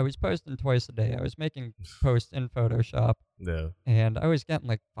 But I was posting twice a day. I was making posts in Photoshop, yeah. and I was getting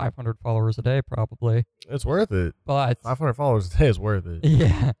like 500 followers a day probably. It's worth it. But 500 followers a day is worth it.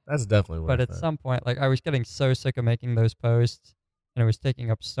 yeah, That's definitely worth but it. at some point, like I was getting so sick of making those posts, and it was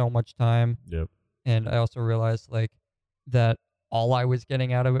taking up so much time. Yep. And I also realized like that all I was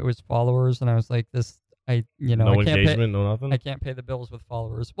getting out of it was followers, and I was like, no I can't pay. engagement, no nothing. I can't pay the bills with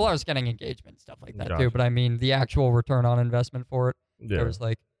followers. Well, I was getting engagement and stuff like that Gotcha. too, but I mean the actual return on investment for it. Yeah. I was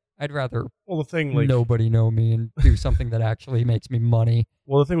like, I'd rather Well, the thing like nobody know me and do something that actually makes me money.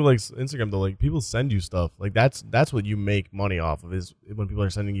 the thing with like Instagram though, like people send you stuff. Like that's what you make money off of is when people are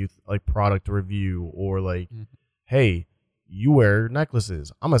sending you like product to review or like, Mhm. hey, you wear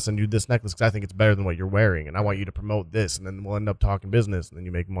necklaces. I'm gonna send you this necklace because I think it's better than what you're wearing, and I want you to promote this, and then we'll end up talking business, and then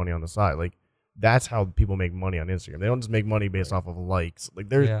you make money on the side. Like that's how people make money on Instagram. They don't just make money based off of likes. Like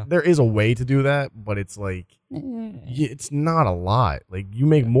there is a way to do that, but it's like it's not a lot. Like you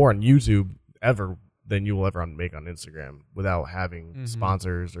make more on YouTube ever than you will ever make on Instagram without having Mhm.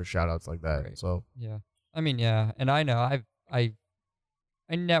 sponsors or shout outs like that. Right. So Yeah. I mean, yeah, and I know I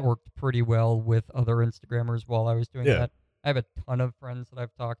networked pretty well with other Instagrammers while I was doing Yeah. that. I have a ton of friends that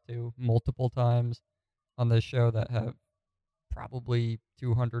I've talked to multiple times on this show that have probably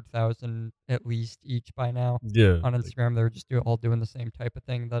 200,000 at least each by now yeah, on Instagram. They're just all doing the same type of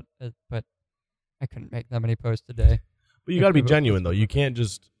thing. But I couldn't make that many posts a day. but you got to be Yeah, but- genuine though. You can't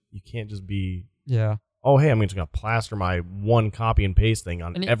just be. Yeah, Oh, hey, I'm just gonna plaster my one copy and paste thing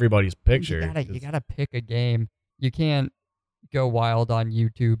on And everybody's picture. You gotta pick a game. You can't go wild on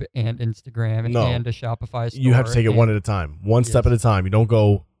YouTube and Instagram No. and a Shopify store. You have to take it and- one at a time, one step Yes. at a time. You don't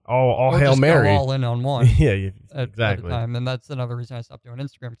go, all or Hail just Mary. Go all in on one. Yeah, at exactly. a time. And that's another reason I stopped doing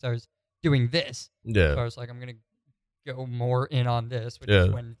Instagram, because I was doing this. Yeah, So I was like, I'm going to go more in on this, which Yeah. is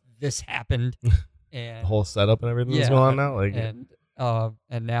when this happened. And the whole setup and everything that's yeah, going on now. Like,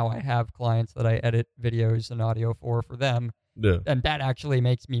 and now I have clients that I edit videos and audio for them. yeah, And that actually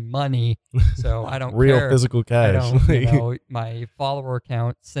makes me money. So I don't real care. physical I cash. don't, my follower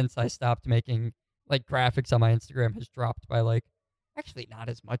count since I stopped making like graphics on my Instagram has dropped by like, actually not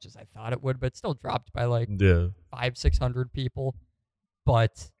as much as I thought it would, but still dropped by like Yeah. 500-600 people.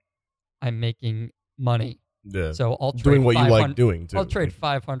 But I'm making money. Yeah. So I'll trade Doing what you like 500 doing too. I'll trade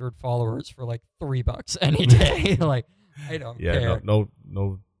 500 followers for like $3 any day. Like, I don't Yeah, care. no,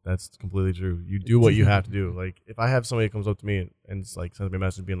 that's completely true. You do what you have to do. Like, if I have somebody that comes up to me and it's like sends me a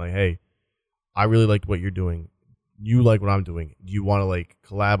message being like, "Hey, I really like what you're doing. You like what I'm doing. Do you want to like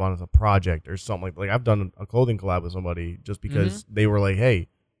collab on a project or something?" Like I've done a clothing collab with somebody just because they were like, "Hey,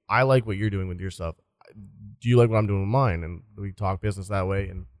 I like what you're doing with your stuff. Do you like what I'm doing with mine?" And we talk business that way,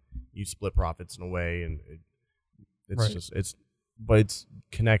 and you split profits in a way, and it's Right. just but it's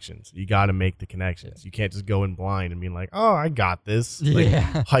connections. You got to make the connections. You can't just go in blind and be like, "Oh, I got this." Like,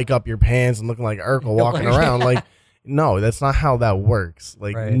 Yeah. hike up your pants and looking like Urkel walking around. Like, no, that's not how that works.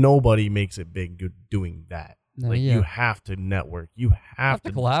 Like, Right. nobody makes it big doing that. No, Like, yeah. you have to network. You have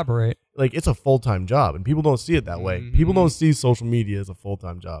to collaborate. Like, it's a full-time job, and people don't see it that way. People don't see social media as a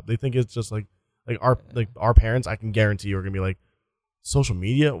full-time job. They think it's just like our parents, I can guarantee you are going to be like, social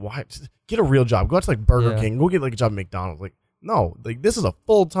media? Why? Get a real job. Go out to like Burger King. Go get like a job at McDonald's. Like, no, like this is a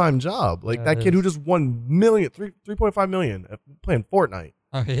full-time job. Like that kid who just won 3.5 million playing Fortnite.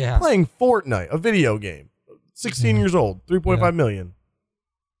 Oh, yeah. Playing Fortnite, a video game. 16 years old, 3.5 million.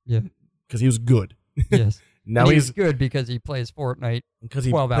 Yeah. Because he was good. Yes. Now and he's good because he plays Fortnite because he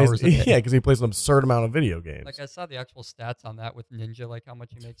 12 plays, hours a day. Yeah, because he plays an absurd amount of video games. Like I saw the actual stats on that with Ninja, like how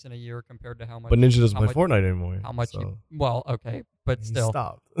much he makes in a year compared to how much. But Ninja doesn't how play much- Fortnite anymore. How much? So Well, okay, but he still.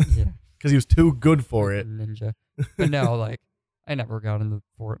 stopped Yeah. because he was too good for it. Ninja. But no, like I never got into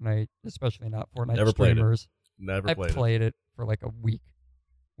Fortnite, especially not Fortnite Never played it. streamers. Never I played it. played it for like a week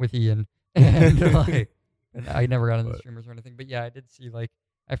with Ian, and like, and I never got into But- streamers or anything. But yeah, I did see like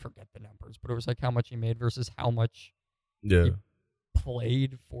I forget the numbers, but it was like how much he made versus how much Yeah. he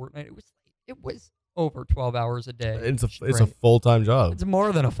played Fortnite. It was over 12 hours a day. It's a straight. full-time job. It's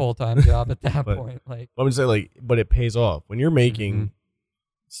more than a full-time job at that But- point. Like, I would say but it pays off when you're making, Mm-hmm.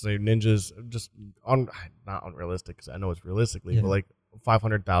 say, Ninjas just not unrealistic because I know it's realistically, Yeah. but like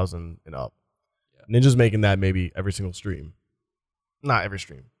 500,000 and up. Yeah. Ninjas making that maybe every single stream, not every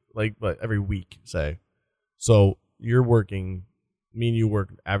stream, but every week, say. So you're working, me and you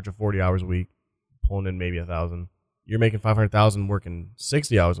work average of 40 hours a week, pulling in maybe 1,000. You're making 500,000 working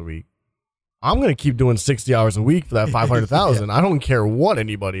 60 hours a week. I'm gonna keep doing 60 hours a week for that 500,000. I don't care what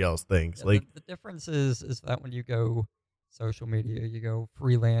anybody else thinks. yeah, Like, the difference is that when you go social media, you go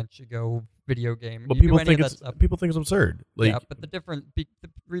freelance, you go video game. but you people do any think of it's that stuff. people think it's absurd. Like, Yeah, but the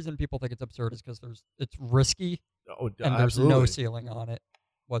reason people think it's absurd is because it's risky oh, and there's absolutely. no ceiling on it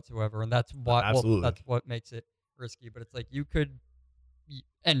whatsoever, and that's what Absolutely. that's what makes it risky. But it's like you could,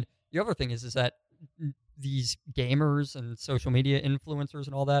 and the other thing is that these gamers and social media influencers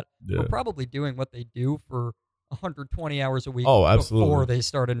and all that Yeah. were probably doing what they do for 120 hours a week. Oh, absolutely. Before they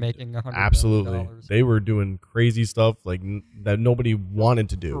started making $100 Absolutely, million they were doing crazy stuff like that nobody wanted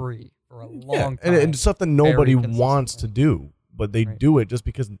to do. free for a long Yeah, time. and stuff that nobody Very wants to do, but they Right. do it just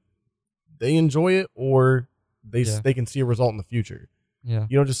because they enjoy it or Yeah. they can see a result in the future. Yeah.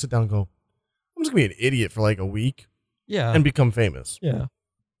 You don't just sit down and go, "I'm just gonna be an idiot for like a week Yeah. and become famous," yeah.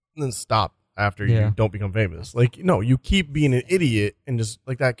 and then stop after Yeah. you don't become famous. Like, no, you keep being an idiot and just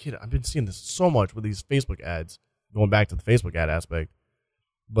like that kid. I've been seeing this so much with these Facebook ads. Going back to the Facebook ad aspect,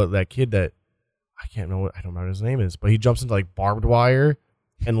 but that kid that I don't remember what his name is, but he jumps into like barbed wire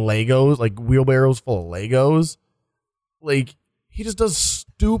and Legos, like wheelbarrows full of Legos. Like, he just does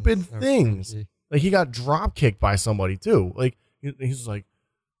stupid So things. crazy. Like, he got drop kicked by somebody too. Like, he's like,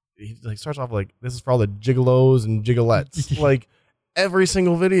 he like starts off like, "This is for all the gigolos and gigolettes." Like, every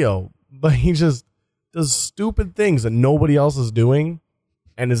single video, but he just does stupid things that nobody else is doing,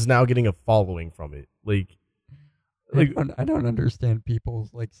 and is now getting a following from it. Like I don't understand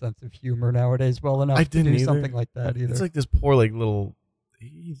people's like sense of humor nowadays well enough I to didn't do either. something like that either. it's like this poor like little.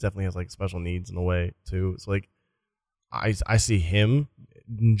 He definitely has like special needs in a way too. It's like I see him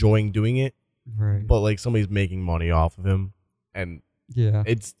enjoying doing it, right. but like somebody's making money off of him, and Yeah.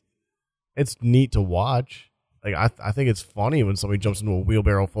 it's neat to watch. Like, I think it's funny when somebody jumps into a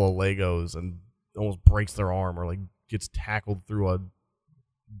wheelbarrow full of Legos and almost breaks their arm or like gets tackled through a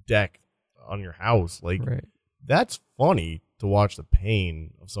deck on your house. Like, Right. that's funny to watch the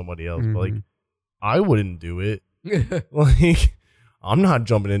pain of somebody else. But like, I wouldn't do it. Like, I'm not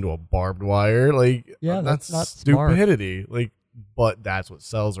jumping into a barbed wire. Like, Yeah, that's that's not smart. stupidity. Like, but that's what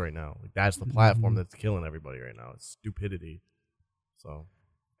sells right now. Like, that's the platform Mhm. that's killing everybody right now. It's stupidity. So,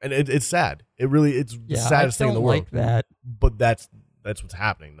 and it's sad. It's the Yeah, saddest I thing in the don't world. like that. But that's what's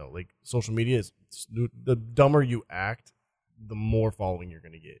happening though. Like, social media is the dumber you act, the more following you're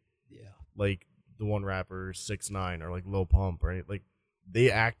gonna get. Yeah. Like, the one rapper 6ix9ine or like Lil Pump, right? Like they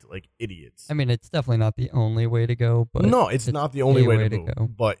act like idiots. I mean, it's definitely not the only way to go, but no, it's not the only a way to move, go.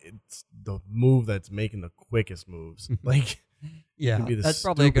 but it's the move that's making the quickest moves. Like, yeah, that's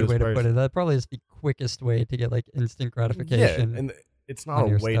probably a good way to put it. That probably is the quickest way to get like instant gratification. Yeah, and it's not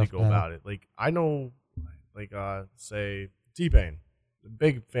a way to go about it. Like I know, like say T-Pain, the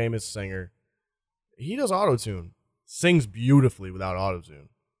big famous singer, he does auto-tune, sings beautifully without auto-tune,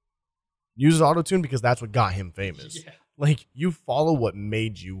 uses auto-tune because that's what got him famous. Yeah. Like, you follow what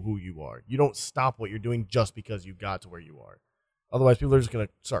made you who you are. You don't stop what you're doing just because you got to where you are. Otherwise, people are just going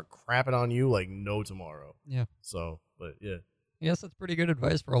to start crapping on you like no tomorrow. Yeah. So, but yeah. Yes, that's pretty good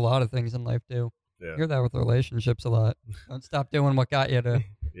advice for a lot of things in life, too. Yeah. I hear that with relationships a lot. Don't stop doing what got you to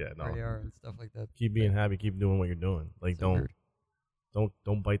yeah, no. where you are and stuff like that. Keep being happy. Keep doing what you're doing. Like, So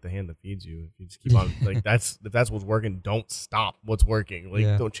don't bite the hand that feeds you. If you just keep on, like, if that's what's working, don't stop what's working.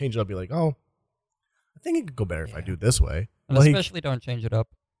 Like, don't change it up. Be like, oh, I think it could go better if I do it this way. And like, especially don't change it up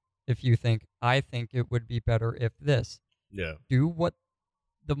if you think, I think it would be better if this. Yeah. Do what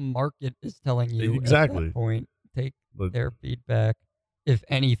the market is telling you exactly. at that point. Take their feedback, if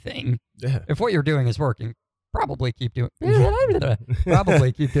anything. Yeah. If what you're doing is working, probably keep doing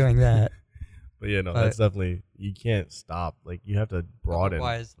probably keep doing that. But yeah, no, that's definitely, you can't stop. Like, you have to broaden.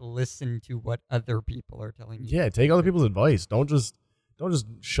 Otherwise, listen to what other people are telling you. Yeah, take other people's advice. Don't just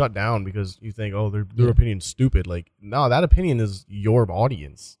shut down because you think, oh, their opinion's stupid. Like, no, that opinion is your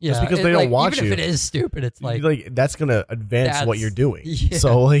audience. Yeah, just because they don't watch even you. If it is stupid, it's like that's gonna advance what you're doing. Yeah.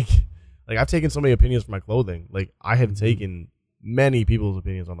 So like I've taken so many opinions for my clothing. Like, I have taken many people's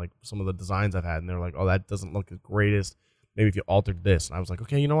opinions on like some of the designs I've had, and they're like, oh, that doesn't look the greatest. Maybe if you altered this. And I was like,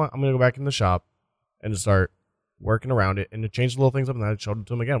 okay, you know what? I'm gonna go back in the shop and just start working around it and to change the little things up. And then I showed it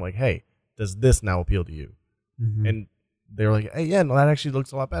to them again. I'm like, hey, does this now appeal to you? And they were like, hey, yeah, no, that actually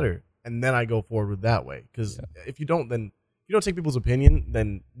looks a lot better. And then I go forward with that way. Because if you don't take people's opinion,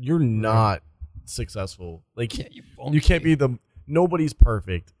 then you're not successful. Like, you can't be nobody's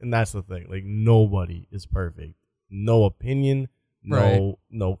perfect. And that's the thing. Like, nobody is perfect. No opinion, no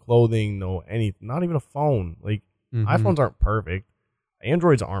clothing, no anything. Not even a phone. Like, iPhones aren't perfect.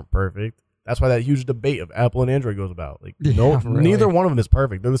 Androids aren't perfect. That's why that huge debate of Apple and Android goes about. Like, neither one of them is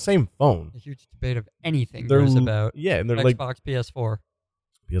perfect. They're the same phone. A huge debate of anything goes about. Yeah, and they're Xbox, like PS4.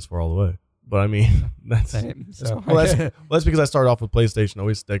 PS4 all the way. But I mean, that's same. So. that's because I started off with PlayStation,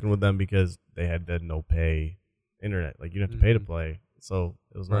 always sticking with them because they had that no pay internet. Like, you didn't have to pay to play, so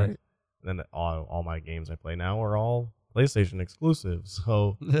it was nice. And then all my games I play now are all PlayStation exclusives,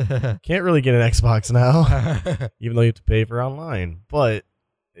 so can't really get an Xbox now, even though you have to pay for online. But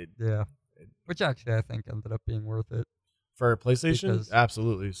which actually I think ended up being worth it for PlayStation.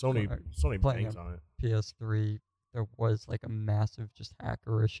 Absolutely, Sony banks on it. PS3, there was like a massive just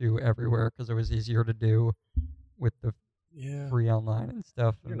hacker issue everywhere because it was easier to do with the free online and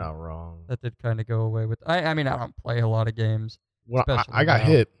stuff. You're not wrong. That did kind of go away with. I mean, I don't play a lot of games. Well, I got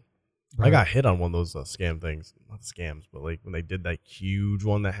hit. I got hit on one of those scam things. Not scams, but like when they did that huge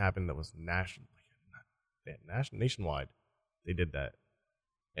one that happened that was nationwide. They did that,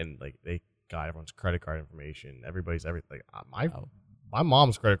 and like they got everyone's credit card information, everybody's everything. My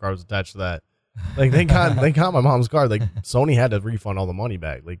mom's credit card was attached to that. Like, they got my mom's card. Like, Sony had to refund all the money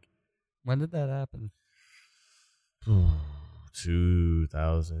back. Like, when did that happen?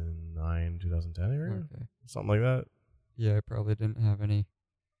 2009, 2010 area, something like that. Yeah, I probably didn't have any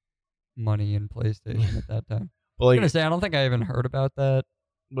money in PlayStation at that time. But like, I was gonna say, I don't think I even heard about that.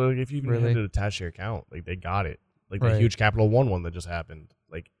 But like, if you even had to attach your account, like, they got it. Like the huge Capital One that just happened.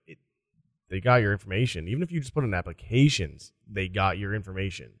 Like, they got your information. Even if you just put in applications, they got your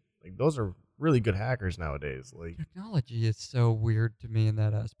information. Like, those are really good hackers nowadays. Like, technology is so weird to me in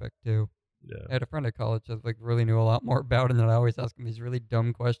that aspect too. Yeah. I had a friend at college that like really knew a lot more about it, and I always ask him these really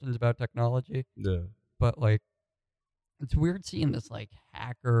dumb questions about technology. Yeah. But like, it's weird seeing this like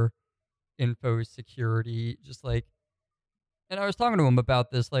hacker info security, just like, and I was talking to him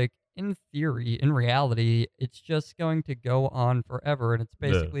about this, like, in theory, in reality, it's just going to go on forever. And it's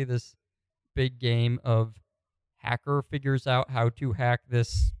basically this big game of hacker figures out how to hack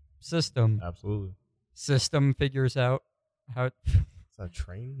this system. Absolutely. System figures out how... Is that a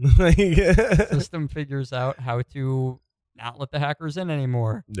train? System figures out how to not let the hackers in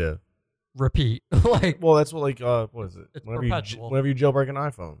anymore. Yeah. Repeat. Like, well, that's what, like, what is it? It's whenever perpetual. Whenever you jailbreak an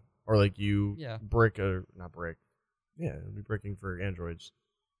iPhone. Or, like, you brick not brick. Yeah, it'd be bricking for Androids.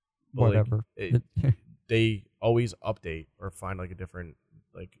 But whatever. Like, they always update or find, like, a different,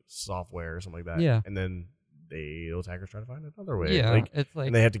 like, software or something like that. Yeah. And then those hackers try to find another way. Yeah, like, it's like...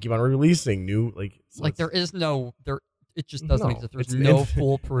 And they have to keep on releasing new, like... So like, there is no... it just doesn't No, exist. There's it's an no inf-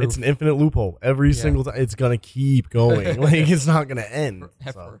 foolproof It's an infinite loophole. Every Yeah. single time, it's gonna keep going. Like it's not gonna end.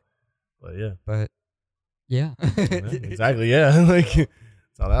 forever. So, but yeah, But yeah, exactly. Yeah, like that's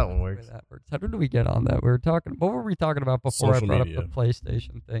how that one The way works. that works. How did we get on that? We were talking. What were we talking about before Social I brought media. up the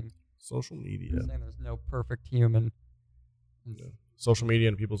PlayStation thing? Social media, Saying there's no perfect human. Yeah. Social media,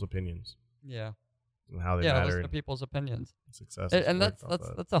 and people's opinions Yeah, and how they yeah. matter Listen to in people's opinions, success. and that's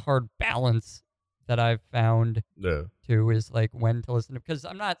a hard balance that I've found Yeah. too. Is like when to listen to, because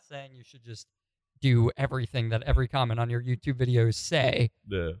I'm not saying you should just do everything that every comment on your YouTube videos say,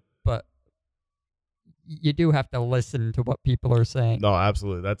 Yeah. but you do have to listen to what people are saying. No,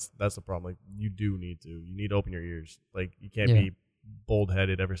 absolutely. That's the problem. Like you do need to. You need to open your ears. Like you can't Yeah. be bold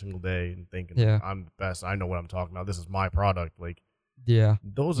headed every single day and thinking Yeah. I'm the best. I know what I'm talking about. This is my product. Like Yeah,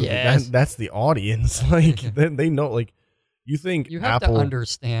 those are Yes. that's the audience. Like they know. Like you think you have Apple to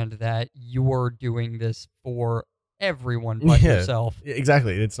understand that you're doing this for everyone but Yeah. yourself.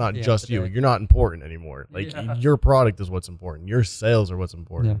 Exactly. It's not At the end just of the you. day. You're not important anymore. Like Yeah. your product is what's important. Your sales are what's Yeah.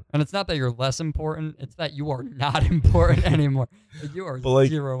 important. And it's not that you're less important, it's that you are not important anymore. Like, you are But, like,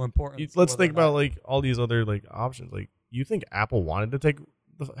 zero importance. Let's whether think or not- about like all these other like options. Like you think Apple wanted to take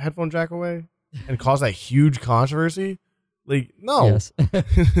the headphone jack away and cause that huge controversy? Like no. Yes.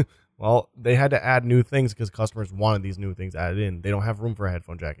 Well, they had to add new things because customers wanted these new things added in. They don't have room for a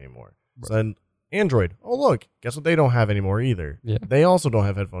headphone jack anymore. So then Android, oh look, guess what they don't have anymore either. Yeah. They also don't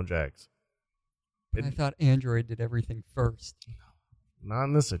have headphone jacks. I thought Android did everything first. Not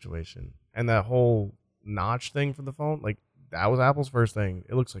in this situation. And that whole notch thing for the phone, like that was Apple's first thing.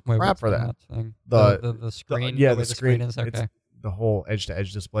 It looks like Wait, crap what's for the that. notch thing? The- The screen. yeah, the, the way screen. is It's okay. the whole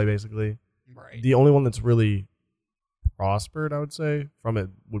edge-to-edge display, basically. Right. The only one that's really prospered, I would say, from it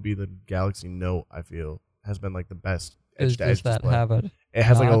would be the Galaxy Note. I feel has been like the best Does edge-to-edge that display. have a It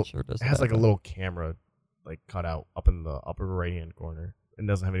has like notch, or does it has it like a have little camera, like cut out up in the upper right-hand corner, and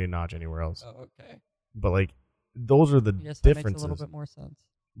doesn't have any notch anywhere else. Oh, okay. But like those are the I guess that makes a differences. little bit more sense.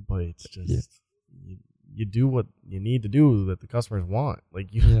 But it's just Yeah. you do what you need to do that the customers want.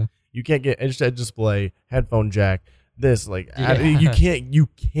 Like you Yeah. you can't get edge-to-edge display, headphone jack, this like Yeah. you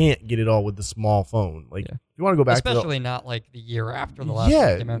can't get it all with the small phone. Like Yeah. if you want to go back Especially not like the year after the last yeah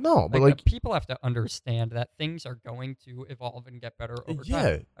one came out. no but like people have to understand that things are going to evolve and get better over yeah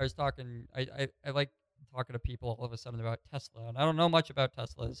time. I was talking, I like talking to people all of a sudden about Tesla, and I don't know much about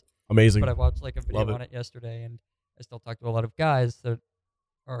Teslas, amazing. but I watched like a video Love it. on it yesterday, and I still talk to a lot of guys that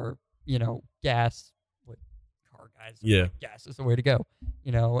are, gas, like car guys. Yeah. Like, gas is the way to go,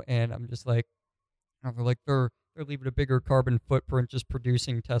 and I'm just like, they're like, they're leaving a bigger carbon footprint just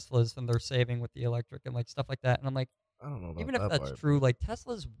producing Teslas than they're saving with the electric and like stuff like that. And I'm like, I don't know about even if that that's part. true, like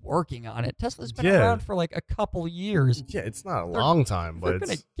Tesla's working on it. Tesla's been Yeah. around for like a couple years. Yeah, it's not a They're- long time, They're but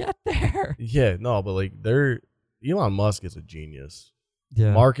gonna it's get there. yeah, no, but like Elon Musk is a genius.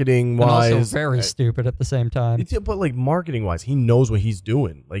 Yeah. Marketing And wise, also very stupid at the same time. but like marketing wise, he knows what he's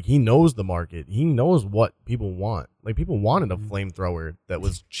doing. Like he knows the market. He knows what people want. Like people wanted a Mhm. flamethrower that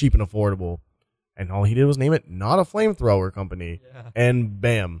was cheap and affordable, and all he did was name it not a flamethrower company, Yeah. and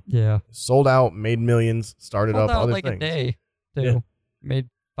bam, Yeah. sold out, made millions, started Pulled up out other like things. a day too. Yeah. Made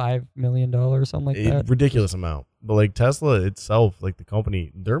 $5 million, something like A that. ridiculous amount. But like Tesla itself, like the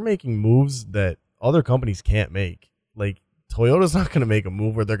company, they're making moves that other companies can't make. Like Toyota's not going to make a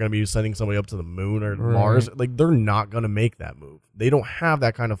move where they're going to be sending somebody up to the moon or Right. Mars. Like they're not going to make that move. They don't have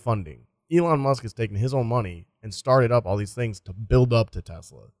that kind of funding. Elon Musk has taken his own money and started up all these things to build up to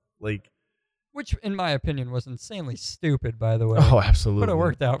Tesla. Like, Which, in my opinion, was insanely stupid, by the way. oh, absolutely. But it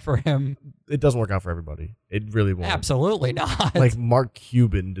worked out for him. It doesn't work out for everybody. It really won't. Absolutely not. Like Mark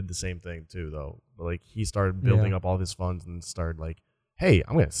Cuban did the same thing too, though. But like he started building Yeah. up all of his funds and started like, hey,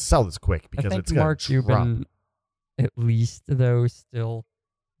 I'm going to sell this quick I because think it's going Mark to drop. Cuban, at least though, still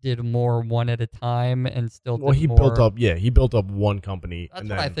did more one at a time and still Well, did he more. built up one company. That's and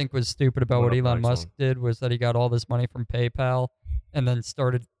what then, I think was stupid about went what up the Elon next Musk one. did, was that he got all this money from PayPal and then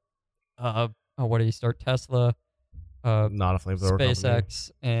started, what did he start? Tesla, not a flamethrower SpaceX,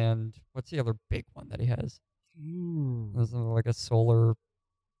 and what's the other big one that he has? company. There's like a solar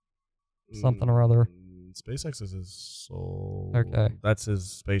something or other. SpaceX is his soul. Okay. That's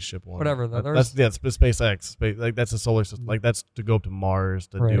his spaceship one. Whatever, That's SpaceX. Like that's a solar system. Like that's to go up to Mars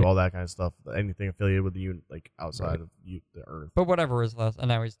to Right. do all that kind of stuff. Anything affiliated with the like outside Right. of the Earth. But whatever is less, and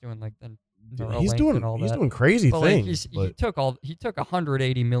now he's doing like the He's Neuralink and all doing that. crazy But like things. he took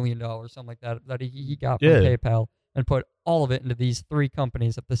 $180 million, something like that he got from Yeah. PayPal, and put all of it into these three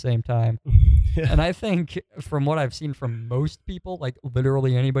companies at the same time. Yeah. And I think from what I've seen from most people, like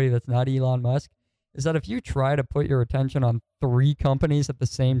literally anybody that's not Elon Musk, is that if you try to put your attention on three companies at the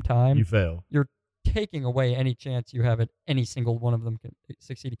same time, You fail. taking away any chance you have at any single one of them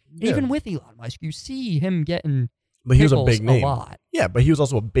succeeding. Yeah. Even with Elon Musk, you see him getting But he was a pickles big name. a lot. Yeah, but he was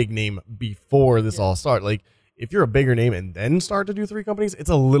also a big name before this all started. Like, if you're a bigger name and then start to do 3 companies, it's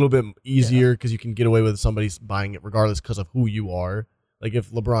a little bit easier because you can get away with somebody buying it regardless because of who you are. Like,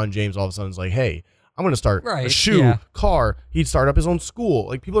 if LeBron James all of a sudden is like, hey, I'm going to start a shoe, car, he'd start up his own school.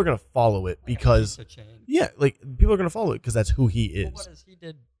 Like, people are going to follow it because, like, people are going to follow it because that's who he is. Well, what is he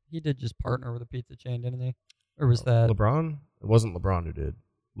did? He did just partner with a pizza chain, didn't he? Or was that LeBron? It wasn't LeBron who did.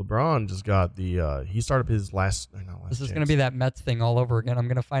 LeBron just got the he started up his last This is going to be that Mets thing all over again. I'm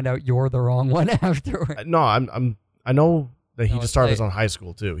going to find out you're the wrong one afterward. No, I know that he just started his own high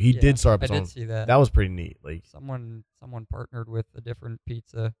school too. He did start up his own. I did see that. That was pretty neat. Like someone partnered with a different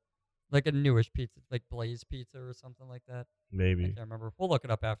pizza, like a newish pizza, like Blaze Pizza or something like that. Maybe. I can't remember. We'll look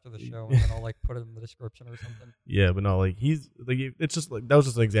it up after the show and then I'll like put it in the description or something. Yeah, but no, like he's like it's just like that was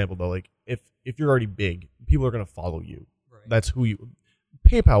just an example though. Like if you're already big, people are going to follow you. Right. That's who you.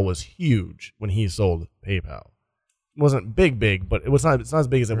 PayPal was huge when he sold PayPal. It wasn't big, but it's not as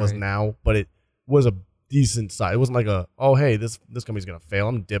big as it was now, but it was a decent size. It wasn't like hey, this company's gonna fail,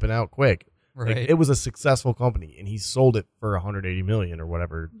 I'm dipping out quick. Right. Like, it was a successful company and he sold it for $180 million or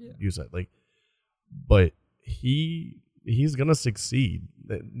whatever you said. Like, but he's gonna succeed.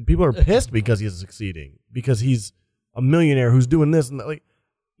 People are pissed because he's succeeding, because he's a millionaire who's doing this and that. Like,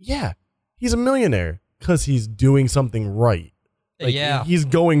 yeah, he's a millionaire because he's doing something right. Like, he's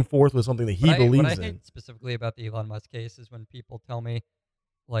going forth with something that he believes what I in. hate specifically about the Elon Musk case is when people tell me,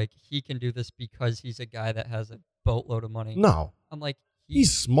 like, he can do this because he's a guy that has a boatload of money. No. I'm like,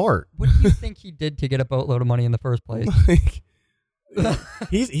 he's smart. What do you think he did to get a boatload of money in the first place?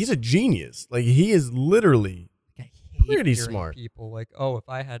 He's a genius. Like, he is literally pretty smart. People like, oh, if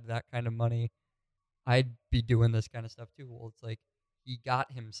I had that kind of money, I'd be doing this kind of stuff too. Well, it's like, he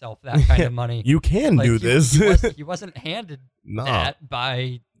got himself that kind of money. You can do this. He wasn't handed that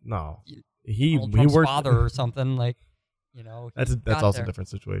by he worked father or something, like, you know. That's also a different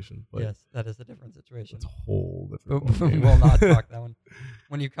situation. But yes, that is a different situation. It's a whole different. We will not talk that one.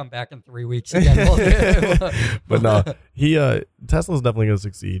 When you come back in 3 weeks again, but no, Tesla's definitely gonna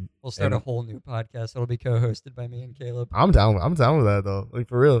succeed. We'll start a whole new podcast. It'll be co-hosted by me and Caleb. I'm down with that though. Like,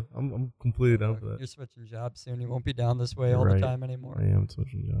 for real, I'm completely down for that. You're switching jobs soon. You won't be down this way all the time anymore. I am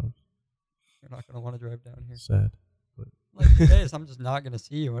switching jobs. You're not gonna want to drive down here. Sad, but like today, I'm just not gonna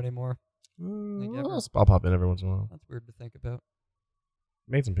see you anymore. I'll pop in every once in a while. That's weird to think about.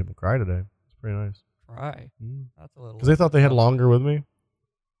 Made some people cry today. It's pretty nice. Cry? That's a little. Because they thought they had longer with me.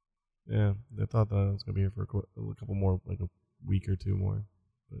 Yeah, they thought that I was gonna be here for a couple more, like a week or two more.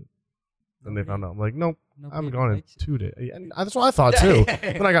 But then they found out. I'm like, nope, I'm gone in 2 days. And that's what I thought too.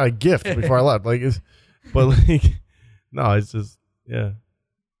 Then I got a gift before I left. Like, but like, no, it's just a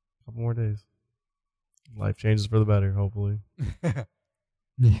couple more days. Life changes for the better, hopefully.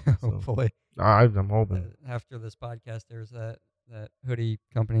 Yeah, hopefully. I'm hoping. After this podcast, there's that hoodie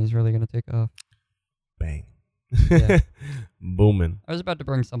company is really going to take off. Bang. Yeah. Booming. I was about to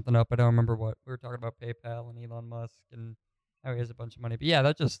bring something up. I don't remember what. We were talking about PayPal and Elon Musk and how he has a bunch of money. But yeah,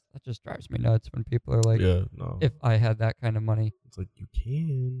 that just drives me nuts when people are like, if I had that kind of money. It's like, you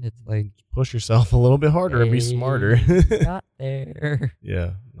can. It's like, push yourself a little bit harder and be smarter. Not there.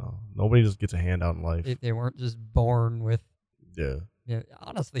 Yeah, no. Nobody just gets a handout in life. They weren't just born with. Yeah. Yeah.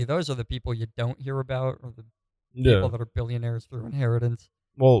 Honestly, those are the people you don't hear about, or the people that are billionaires through inheritance.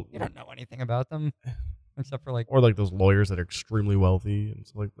 Well, you don't know anything about them. Except for or like those lawyers that are extremely wealthy and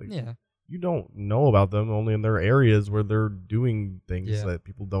stuff like you don't know about them only in their areas where they're doing things that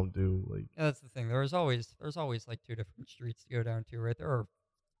people don't do. Like, that's the thing. There's always like 2 different streets to go down to, right? There are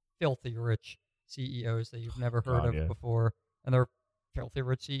filthy rich CEOs that you've never heard of before, and there are filthy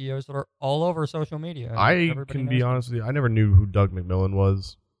rich CEOs that are all over social media. I can be honest with you, I never knew who Doug McMillon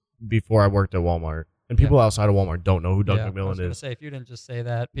was before I worked at Walmart. And people outside of Walmart don't know who Doug McMillon is. I was going to say, if you didn't just say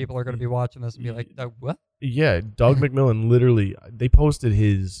that, people are going to be watching this and be like, Doug, what? Yeah, Doug McMillon, literally, they posted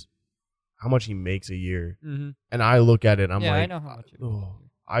how much he makes a year. Mm-hmm. And I look at it and I'm like, I know how much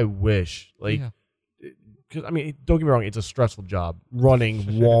I wish. Like, cause, I mean, don't get me wrong, it's a stressful job running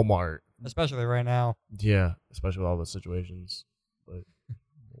Walmart. Especially right now. Yeah, especially with all the situations. But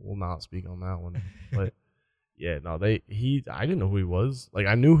we'll not speak on that one. But yeah, no, I didn't know who he was. Like,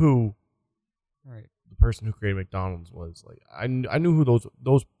 I knew who the person who created McDonald's was. Like, I knew who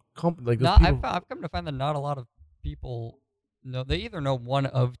those companies, like, those people. I've come to find that not a lot of people know. They either know one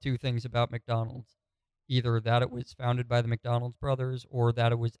of 2 things about McDonald's. Either that it was founded by the McDonald's brothers, or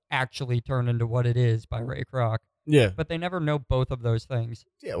that it was actually turned into what it is by Ray Kroc. Yeah. but they never know both of those things.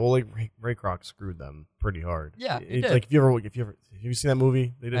 Yeah, well, like Ray Kroc screwed them pretty hard. Yeah, he it's did. like have you seen that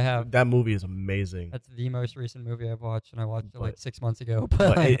movie? They did, I have. That movie is amazing. That's the most recent movie I've watched, and I watched it like But- 6 months ago.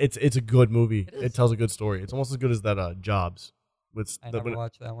 But it's a good movie. It is. It tells a good story. It's almost as good as that Jobs. With I the, never when,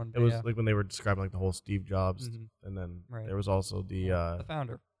 watched that one. it But was yeah. like when they were describing like the whole Steve Jobs, Mhm. and then Right. there was also The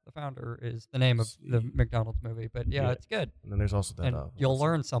Founder. The Founder is the name of the See. McDonald's movie, but yeah, Yeah. it's good, and then there's also that and you'll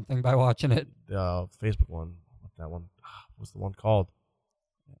learn something by watching it. the Facebook one. What's that one? What's the one called?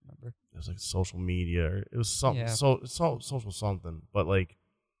 I don't remember. It was like social media. Or it was something Yeah. social something. But like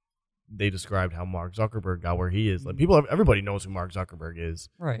they described how Mark Zuckerberg got where he is. Like Mhm. everybody knows who Mark Zuckerberg is.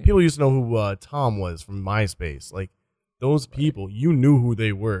 Right. People used to know who Tom was from MySpace. Like those people, you knew who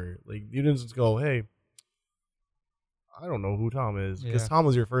they were. Like you didn't just go, "Hey, I don't know who Tom is," because Yeah. Tom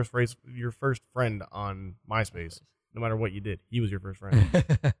was your first friend on MySpace. No matter what you did, he was your first friend,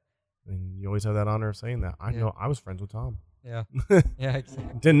 and you always have that honor of saying that. I Yeah. know I was friends with Tom. yeah. Yeah.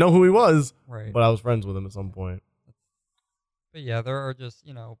 Exactly. Didn't know who he was, Right. but I was friends with him at some point. But yeah, there are just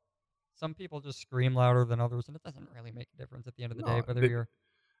some people just scream louder than others, and it doesn't really make a difference at the end of the day No, whether the- you're.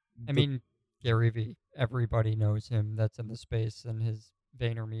 I the- mean, Gary Vee. Everybody knows him. That's in the space and his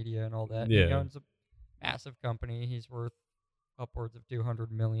VaynerMedia and all that. He Yeah. owns a massive company. He's worth upwards of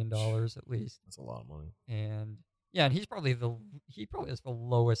 $200 million at least. That's a lot of money. And yeah, and he probably has the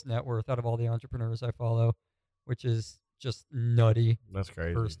lowest net worth out of all the entrepreneurs I follow, which is just nutty. That's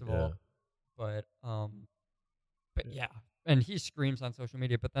crazy. First of all. But yeah, and he screams on social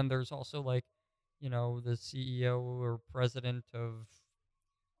media. But then there's also like, the CEO or president of,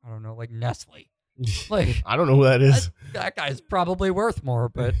 I don't know, like Nestle. Like I don't know who that is. that guy's probably worth more,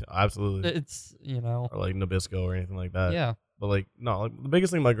 but Absolutely. it's Or like Nabisco or anything like that. yeah, But like no, like the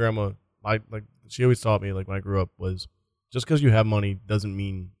biggest thing my grandma, she always taught me like when I grew up was just because you have money doesn't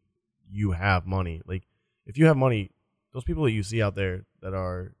mean you have money. Like if you have money, those people that you see out there that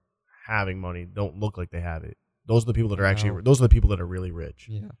are having money don't look like they have it. Those are the people that are actually. No. Those are the people that are really rich.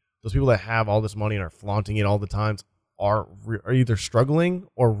 yeah, Those people that have all this money and are flaunting it all the time are either struggling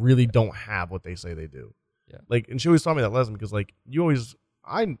or really don't have what they say they do. Yeah. Like, and she always taught me that lesson because like you always,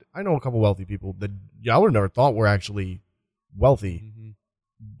 I know a couple wealthy people that I would have never thought were actually wealthy, Mhm.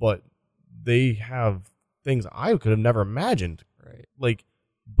 but they have things I could have never imagined. Right. Like,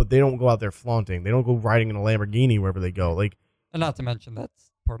 but they don't go out there flaunting. They don't go riding in a Lamborghini wherever they go. Like, And not to mention that's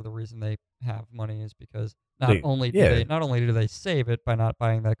part of the reason they have money is because not They- only yeah. do they save it by not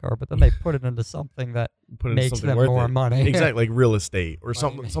buying that car, but then they put it into something that put into makes something them worth more it. money. Exactly, like real estate or Money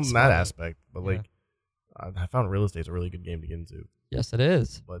something makes that money. aspect. But Yeah. like, I found real estate's a really good game to get into. Yes, it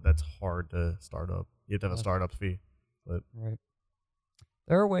is. But that's hard to start up. You have to have a Yeah. startup fee. Right.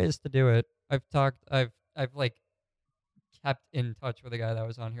 There are ways to do it. I've like kept in touch with a guy that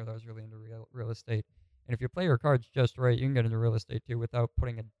was on here that was really into real estate. And if you play your cards just right, you can get into real estate too without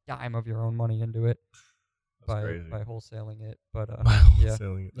putting a dime of your own money into it That's crazy. by wholesaling it. But By yeah.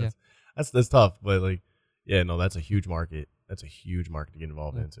 wholesaling it. Yeah. That's tough. But like, yeah, no, that's a huge market. That's a huge market to get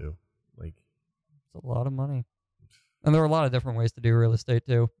involved Yeah. into. Like, it's a lot of money. And there are a lot of different ways to do real estate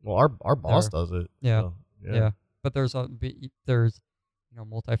too. well, our boss does it. Yeah. so, Yeah. But there's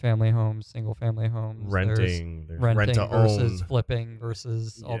multifamily homes, single family homes, there's Renting, there's renting rent to versus own. flipping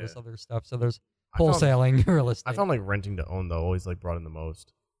versus all this Yeah. other stuff. So there's I found- wholesaling real estate. I found like renting to own though always like brought in the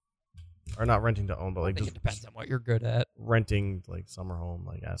most. Or not renting to own, but I like think just it depends on what you're good at. renting like summer home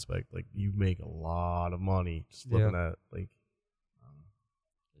like aspect. Like you make a lot of money just flipping that. Like,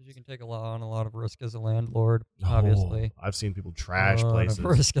 'Cause you can take on a lot of risk as a landlord, obviously. I've seen people trash A lot places. of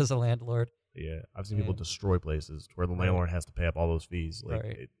risk as a landlord. Yeah, I've seen people Yeah. destroy places where the Right. landlord has to pay up all those fees. Like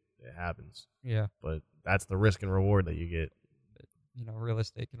Right. it happens, Yeah. but that's the risk and reward that you get. Real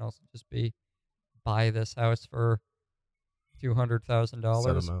estate can also just be buy this house for $200,000,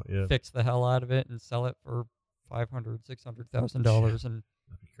 Set amount, yeah, fix the hell out of it, and sell it for $500,000, $600,000, and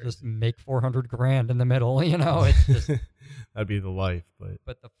that'd be just crazy. make $400,000 in the middle. It's just. That'd be the life, but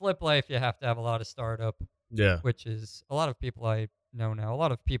But the flip life, you have to have a lot of startup, yeah, which is a lot of people I know now. A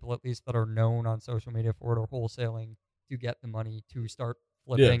lot of people, at least, that are known on social media for it, are wholesaling to get the money to start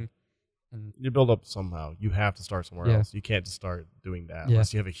flipping. And you build up somehow. You have to start somewhere Yeah. else. You can't just start doing that Yeah.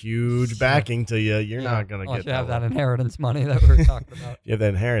 unless you have a huge Yeah. backing to you. You're yeah, not gonna unless get you have that way. inheritance money that we were talking about. If you have that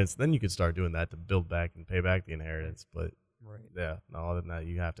inheritance, then you could start doing that to build back and pay back the inheritance. But Right. yeah, no, other than that,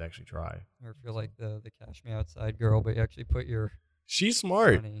 you have to actually try. Or if you're like the cash me outside girl, but you actually put your She's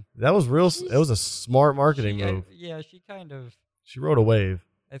smart. money. That was real. It was a smart marketing move. She kind of. She rode a wave.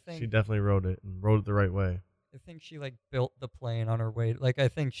 I think. She definitely rode it and rode it the right way. I think she like built the plane on her way. Like I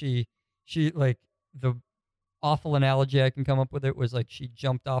think she like the awful analogy I can come up with it was like she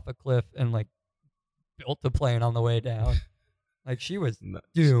jumped off a cliff and like built a plane on the way down. Like, she was No.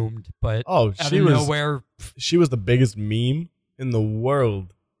 doomed, but Oh, out she of was nowhere. she was the biggest meme in the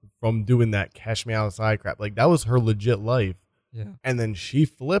world from doing that Cash Me Outside crap. Like, that was her legit life. Yeah. And then she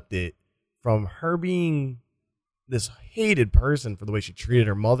flipped it from her being this hated person for the way she treated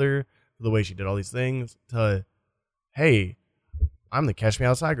her mother, for the way she did all these things, to, hey, I'm the Cash Me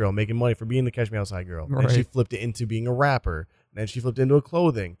Outside girl, making money for being the Cash Me Outside girl. Right. And she flipped it into being a rapper. And then she flipped into a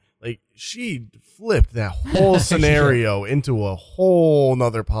clothing. Like, she flipped that whole scenario into a whole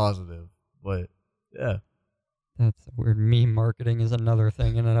nother positive. But, yeah. That's weird. Meme marketing is another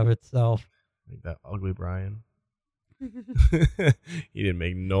thing in and of itself. Like that ugly Brian. He didn't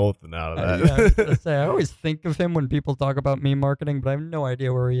make nothing out of that. Yeah, I was gonna say, I always think of him when people talk about meme marketing, but I have no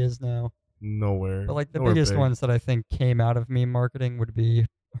idea where he is now. Nowhere. But like the Nowhere biggest big. ones that I think came out of meme marketing would be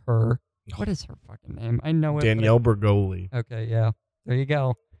her. What is her fucking name? I know it. Danielle Bergoli. Okay, yeah. There you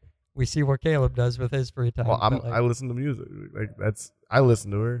go. We see what Caleb does with his free time. Well, but, like, I listen to music. Like, I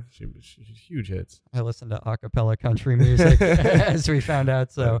listen to her. She's huge hits. I listen to a cappella country music as we found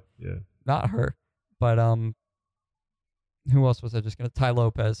out, so Yeah. not her. But who else was I just gonna Ty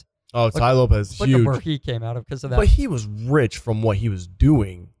Lopez. Oh, Ty Lopez, Look at where huge. he came out of because of that. But he was rich from what he was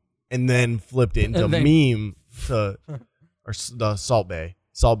doing, and then flipped it into And then- meme to the Salt Bay.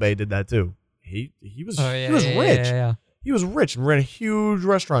 Salt Bay did that too. He was Oh, yeah, he was yeah, rich. yeah. He was rich and ran a huge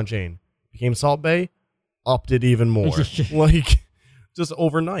restaurant chain. Became Salt Bay, upped it even more. Like, just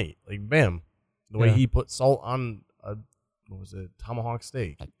overnight. Like, bam. The way Yeah. he put salt on a, what was it, tomahawk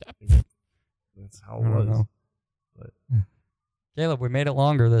steak. I That's how it don't was. know. But, Caleb, we made it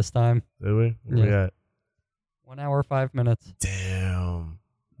longer this time. did we? Where we Yeah. at? 1 hour, 5 minutes. Damn.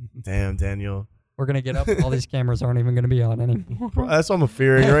 Damn, Daniel. We're gonna get up. All these cameras aren't even gonna be on anymore. That's what I'm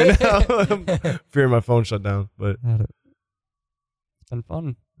fearing right now. I'm fearing my phone shut down. But, It's been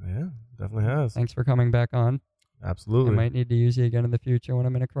fun. yeah, definitely has. Thanks for coming back on. Absolutely. I might need to use you again in the future when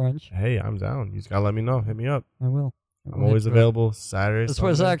I'm in a crunch. Hey, I'm down. You just gotta let me know. Hit me up. I will. I'm always available Saturday. This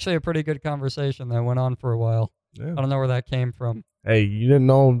was Sunday. actually a pretty good conversation that went on for a while. Yeah. I don't know where that came from. Hey, you didn't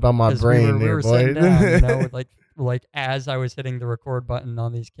know about my 'Cause brain we there, were boy. sitting down, you know, with like as I was hitting the record button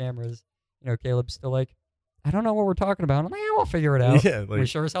on these cameras, you know, Caleb's still like, I don't know what we're talking about. I'm like, yeah, we'll figure it out. Yeah, We like,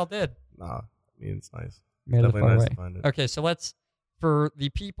 sure as hell did. nah. I mean, it's nice. Made it Definitely far nice away. to find it. Okay, so for the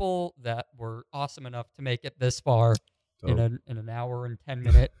people that were awesome enough to make it this far in Dope. an hour and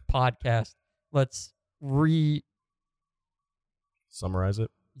 10-minute podcast, let's Summarize it.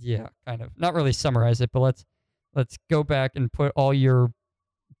 kind of not really summarize it, but let's go back and put all your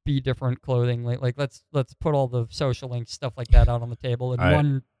Be Different clothing, like let's put all the social links, stuff like that out on the table in All right.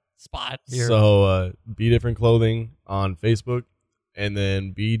 one spot here. So, Be Different Clothing on Facebook, and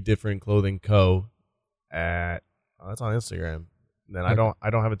then Be Different Clothing Co. that's on Instagram. Then I Okay.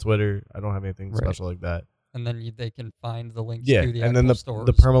 don't have a Twitter. I don't have anything Right. special like that. And then they can find the links Yeah, to the and then actual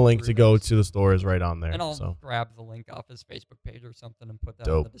the stores permalink through to go those. to the store is right on there. And I'll So grab the link off his Facebook page or something and put that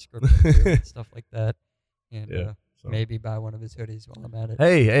Dope. in the description too, and stuff like that. And yeah. So. maybe buy one of his hoodies while I'm at it.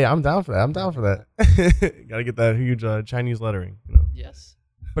 Hey, I'm down for that. I'm down for that. Got to get that huge Chinese lettering. You know. Yes.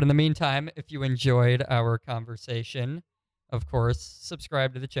 But in the meantime, if you enjoyed our conversation, of course,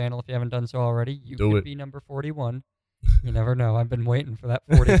 subscribe to the channel if you haven't done so already. You Do could it. be number 41. You never know. I've been waiting for that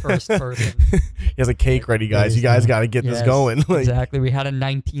 41st person. He has a cake ready, guys. You Yes, guys got to get this yes, going. Like, exactly. We had a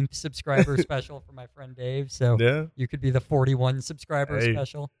 19th subscriber special for my friend Dave, so yeah. you could be the 41 subscriber Hey,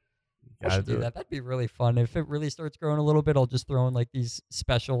 special. I gotta should do that. That'd be really fun. If it really starts growing a little bit, I'll just throw in like these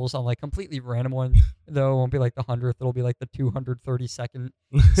specials on like completely random ones. Though it won't be like the 100th. It'll be like the 232nd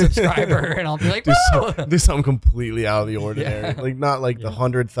subscriber, and I'll be like, do, "Whoa!" do something completely out of the ordinary. Yeah. Like, not like the Yeah.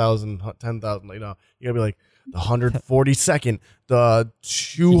 100,000, 10,000. Like, no. You got to be like the 142nd, the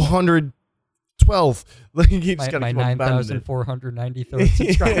 212th. Like, you just got to my keep on bending it. 9,493rd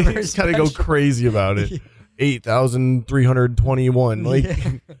subscribers. You just got to go crazy about it. 8,321. Like,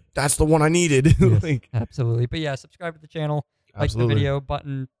 Yeah. that's the one I needed. Yes, Like, absolutely. But yeah, subscribe to the channel. Like absolutely. the video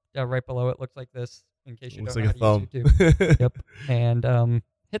button right below it looks like this. In case you Looks don't like a know how thumb. to use YouTube. Yep. And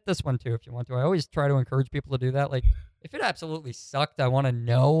hit this one too if you want to. I always try to encourage people to do that. Like, if it absolutely sucked, I want to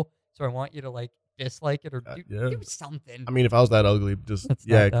know. So I want you to like dislike it or yeah. do something. I mean, if I was that ugly, just, It's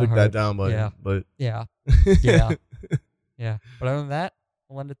yeah, not that click that hard. down button. Yeah. But, Yeah. Yeah. Yeah. But other than that,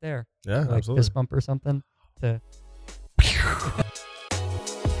 we'll end it there. yeah, Like absolutely. fist bump or something to